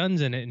a lot of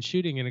guns in it and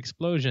shooting and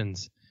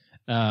explosions.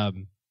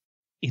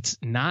 It's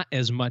not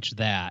as much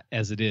that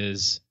as it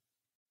is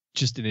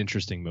just an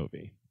interesting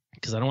movie,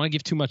 because I don't want to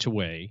give too much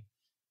away,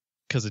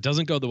 because it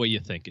doesn't go the way you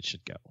think it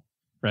should go,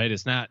 right?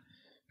 It's not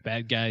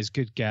bad guys,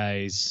 good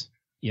guys,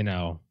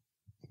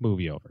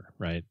 movie over,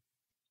 right?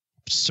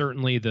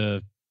 Certainly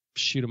the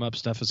shoot 'em up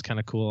stuff is kind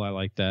of cool. I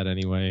like that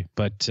anyway,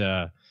 but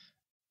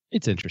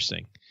it's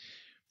interesting.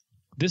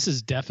 This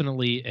is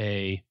definitely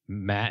a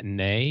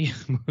matinee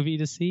movie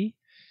to see.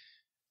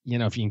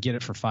 If you can get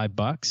it for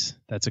 $5,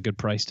 that's a good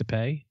price to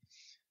pay.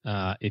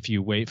 If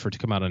you wait for it to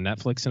come out on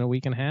Netflix in a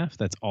week and a half,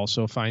 that's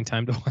also a fine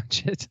time to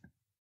watch it.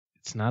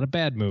 It's not a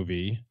bad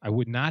movie. I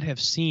would not have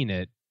seen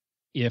it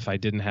if I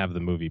didn't have the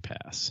movie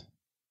pass,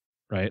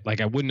 right?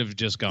 Like I wouldn't have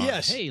just gone,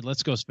 hey,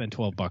 let's go spend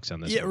 $12 on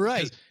this. Yeah, movie.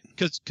 right.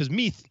 Because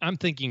I'm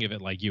thinking of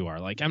it like you are.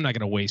 Like, I'm not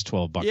going to waste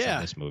 $12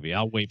 on this movie.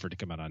 I'll wait for it to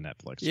come out on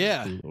Netflix or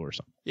Hulu or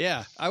something.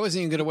 Yeah. I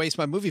wasn't even going to waste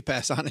my movie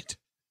pass on it.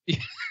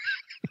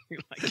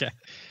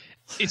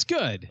 It's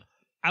good.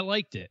 I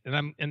liked it.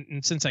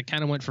 And since I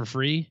kind of went for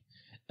free,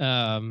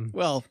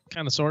 well,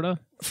 kind of, sort of.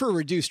 For a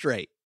reduced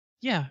rate.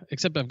 Yeah,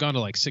 except I've gone to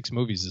like 6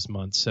 movies this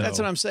month. So that's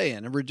what I'm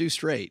saying. A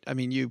reduced rate. I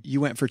mean, you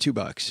went for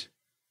 $2.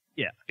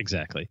 Yeah,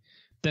 exactly.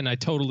 Then I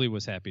totally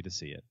was happy to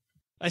see it.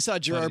 I saw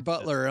Gerard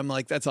Butler. I'm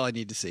like, that's all I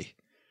need to see.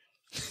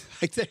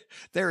 Like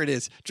there it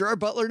is. Gerard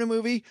Butler in a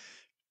movie,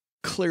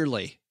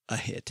 clearly a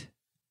hit.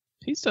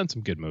 He's done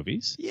some good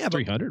movies. Yeah,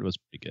 300 was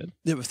pretty good.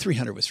 Yeah,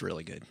 300 was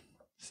really good.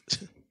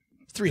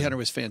 300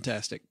 was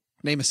fantastic.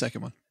 Name a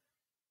second one.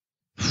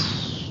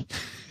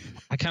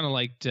 I kind of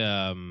liked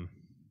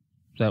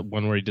that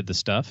one where he did the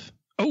stuff.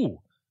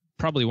 Oh,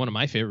 probably one of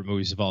my favorite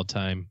movies of all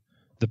time,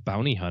 The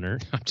Bounty Hunter.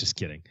 I'm just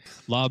kidding.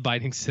 Law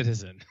Abiding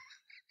Citizen.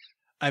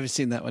 I haven't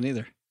seen that one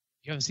either.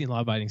 You haven't seen Law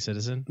Abiding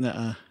Citizen?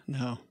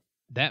 No.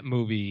 That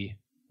movie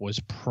was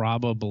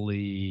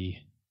probably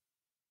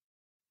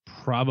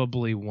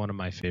one of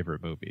my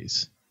favorite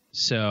movies.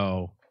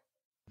 So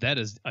that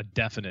is a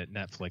definite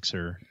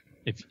Netflixer.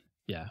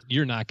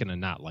 You're not going to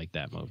not like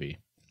that movie.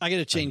 I got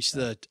to change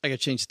the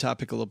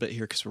topic a little bit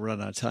here because we're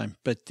running out of time.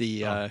 But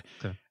I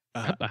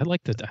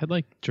like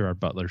Gerard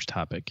Butler's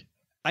topic.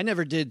 I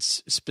never did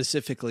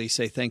specifically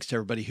say thanks to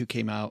everybody who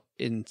came out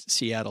in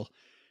Seattle.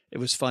 It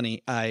was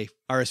funny. I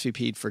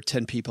RSVP'd for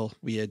 10 people.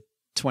 We had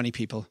 20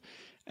 people.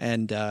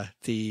 And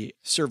the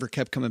server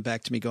kept coming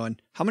back to me going,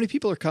 how many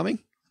people are coming?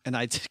 And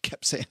I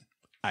kept saying,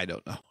 I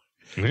don't know.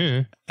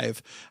 Yeah. I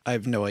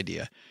have no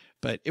idea.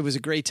 But it was a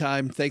great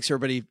time. Thanks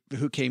everybody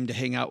who came to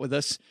hang out with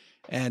us.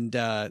 and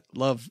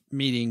love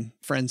meeting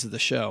friends of the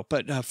show.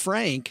 But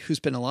Frank, who's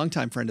been a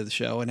longtime friend of the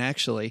show, and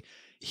actually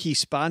he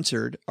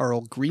sponsored our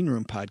old Green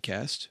Room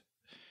podcast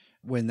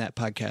when that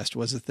podcast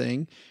was a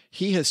thing.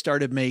 He has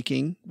started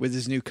making, with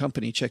his new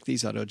company, check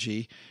these out,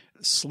 OG,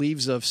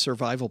 sleeves of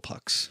survival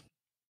pucks.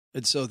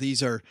 And so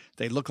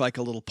they look like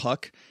a little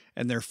puck,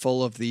 and they're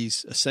full of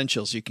these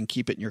essentials. You can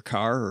keep it in your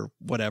car or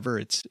whatever.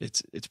 It's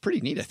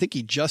pretty neat. I think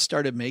he just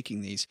started making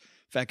these.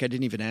 In fact, I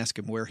didn't even ask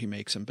him where he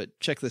makes them, but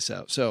check this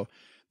out. So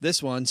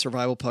this one,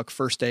 Survival Puck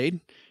First Aid,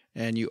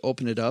 and you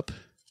open it up,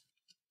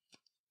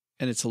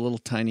 and it's a little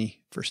tiny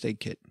first aid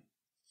kit.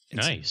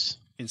 Nice.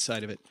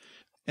 Inside of it.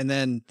 And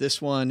then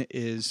this one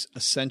is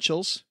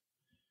Essentials,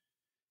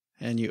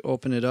 and you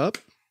open it up,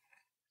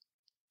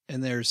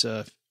 and there's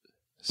a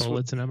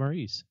bullets and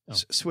MREs.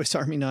 Swiss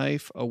Army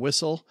knife, a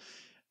whistle,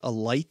 a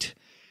light,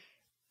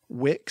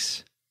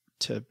 wicks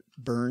to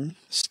burn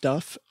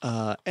stuff.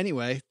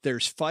 Anyway,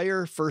 there's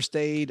fire, first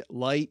aid,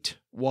 light,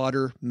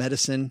 water,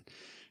 medicine.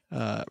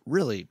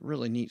 Really,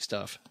 really neat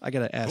stuff. I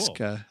gotta ask.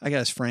 Cool. I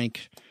gotta ask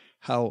Frank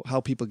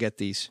how people get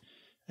these,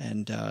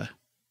 and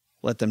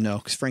let them know,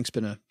 because Frank's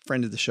been a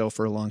friend of the show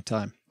for a long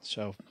time.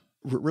 So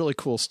really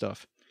cool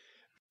stuff.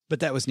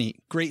 But that was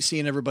neat. Great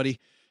seeing everybody.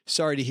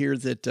 Sorry to hear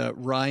that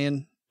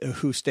Ryan,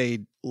 who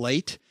stayed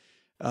late.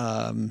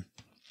 Ryan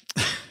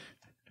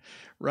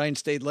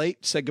stayed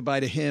late, said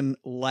goodbye to him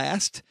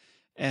last.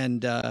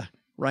 And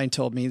Ryan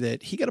told me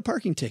that he got a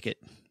parking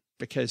ticket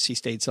because he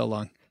stayed so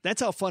long.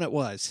 That's how fun it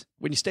was.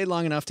 When you stay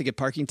long enough to get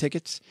parking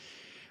tickets,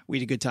 we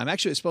had a good time.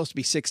 Actually, it was supposed to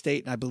be 6 to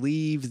 8, and I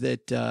believe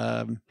that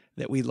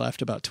that we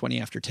left about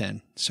 20 after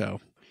 10. So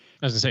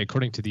I was going to say,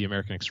 according to the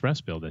American Express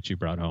bill that you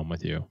brought home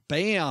with you.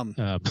 Bam.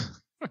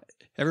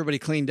 Everybody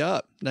cleaned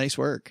up. Nice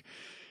work.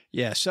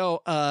 Yeah.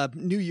 So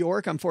New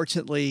York,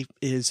 unfortunately,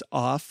 is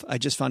off. I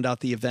just found out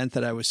the event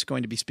that I was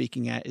going to be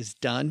speaking at is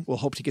done. We'll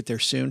hope to get there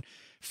soon.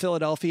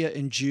 Philadelphia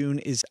in June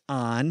is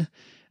on.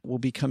 We'll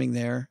be coming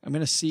there. I'm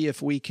going to see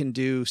if we can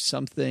do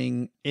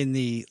something in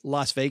the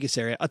Las Vegas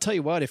area. I'll tell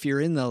you what, if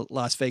you're in the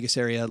Las Vegas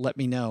area, let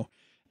me know.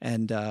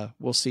 And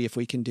we'll see if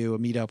we can do a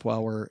meetup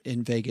while we're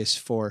in Vegas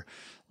for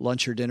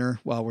lunch or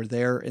dinner while we're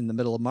there in the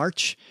middle of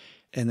March.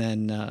 And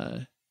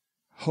then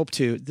hope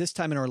to, this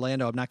time in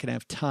Orlando, I'm not going to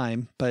have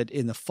time, but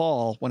in the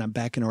fall, when I'm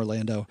back in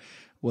Orlando,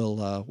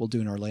 we'll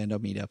do an Orlando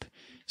meetup.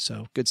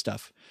 So good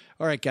stuff.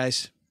 All right,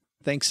 guys.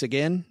 Thanks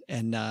again.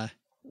 And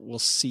we'll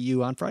see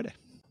you on Friday.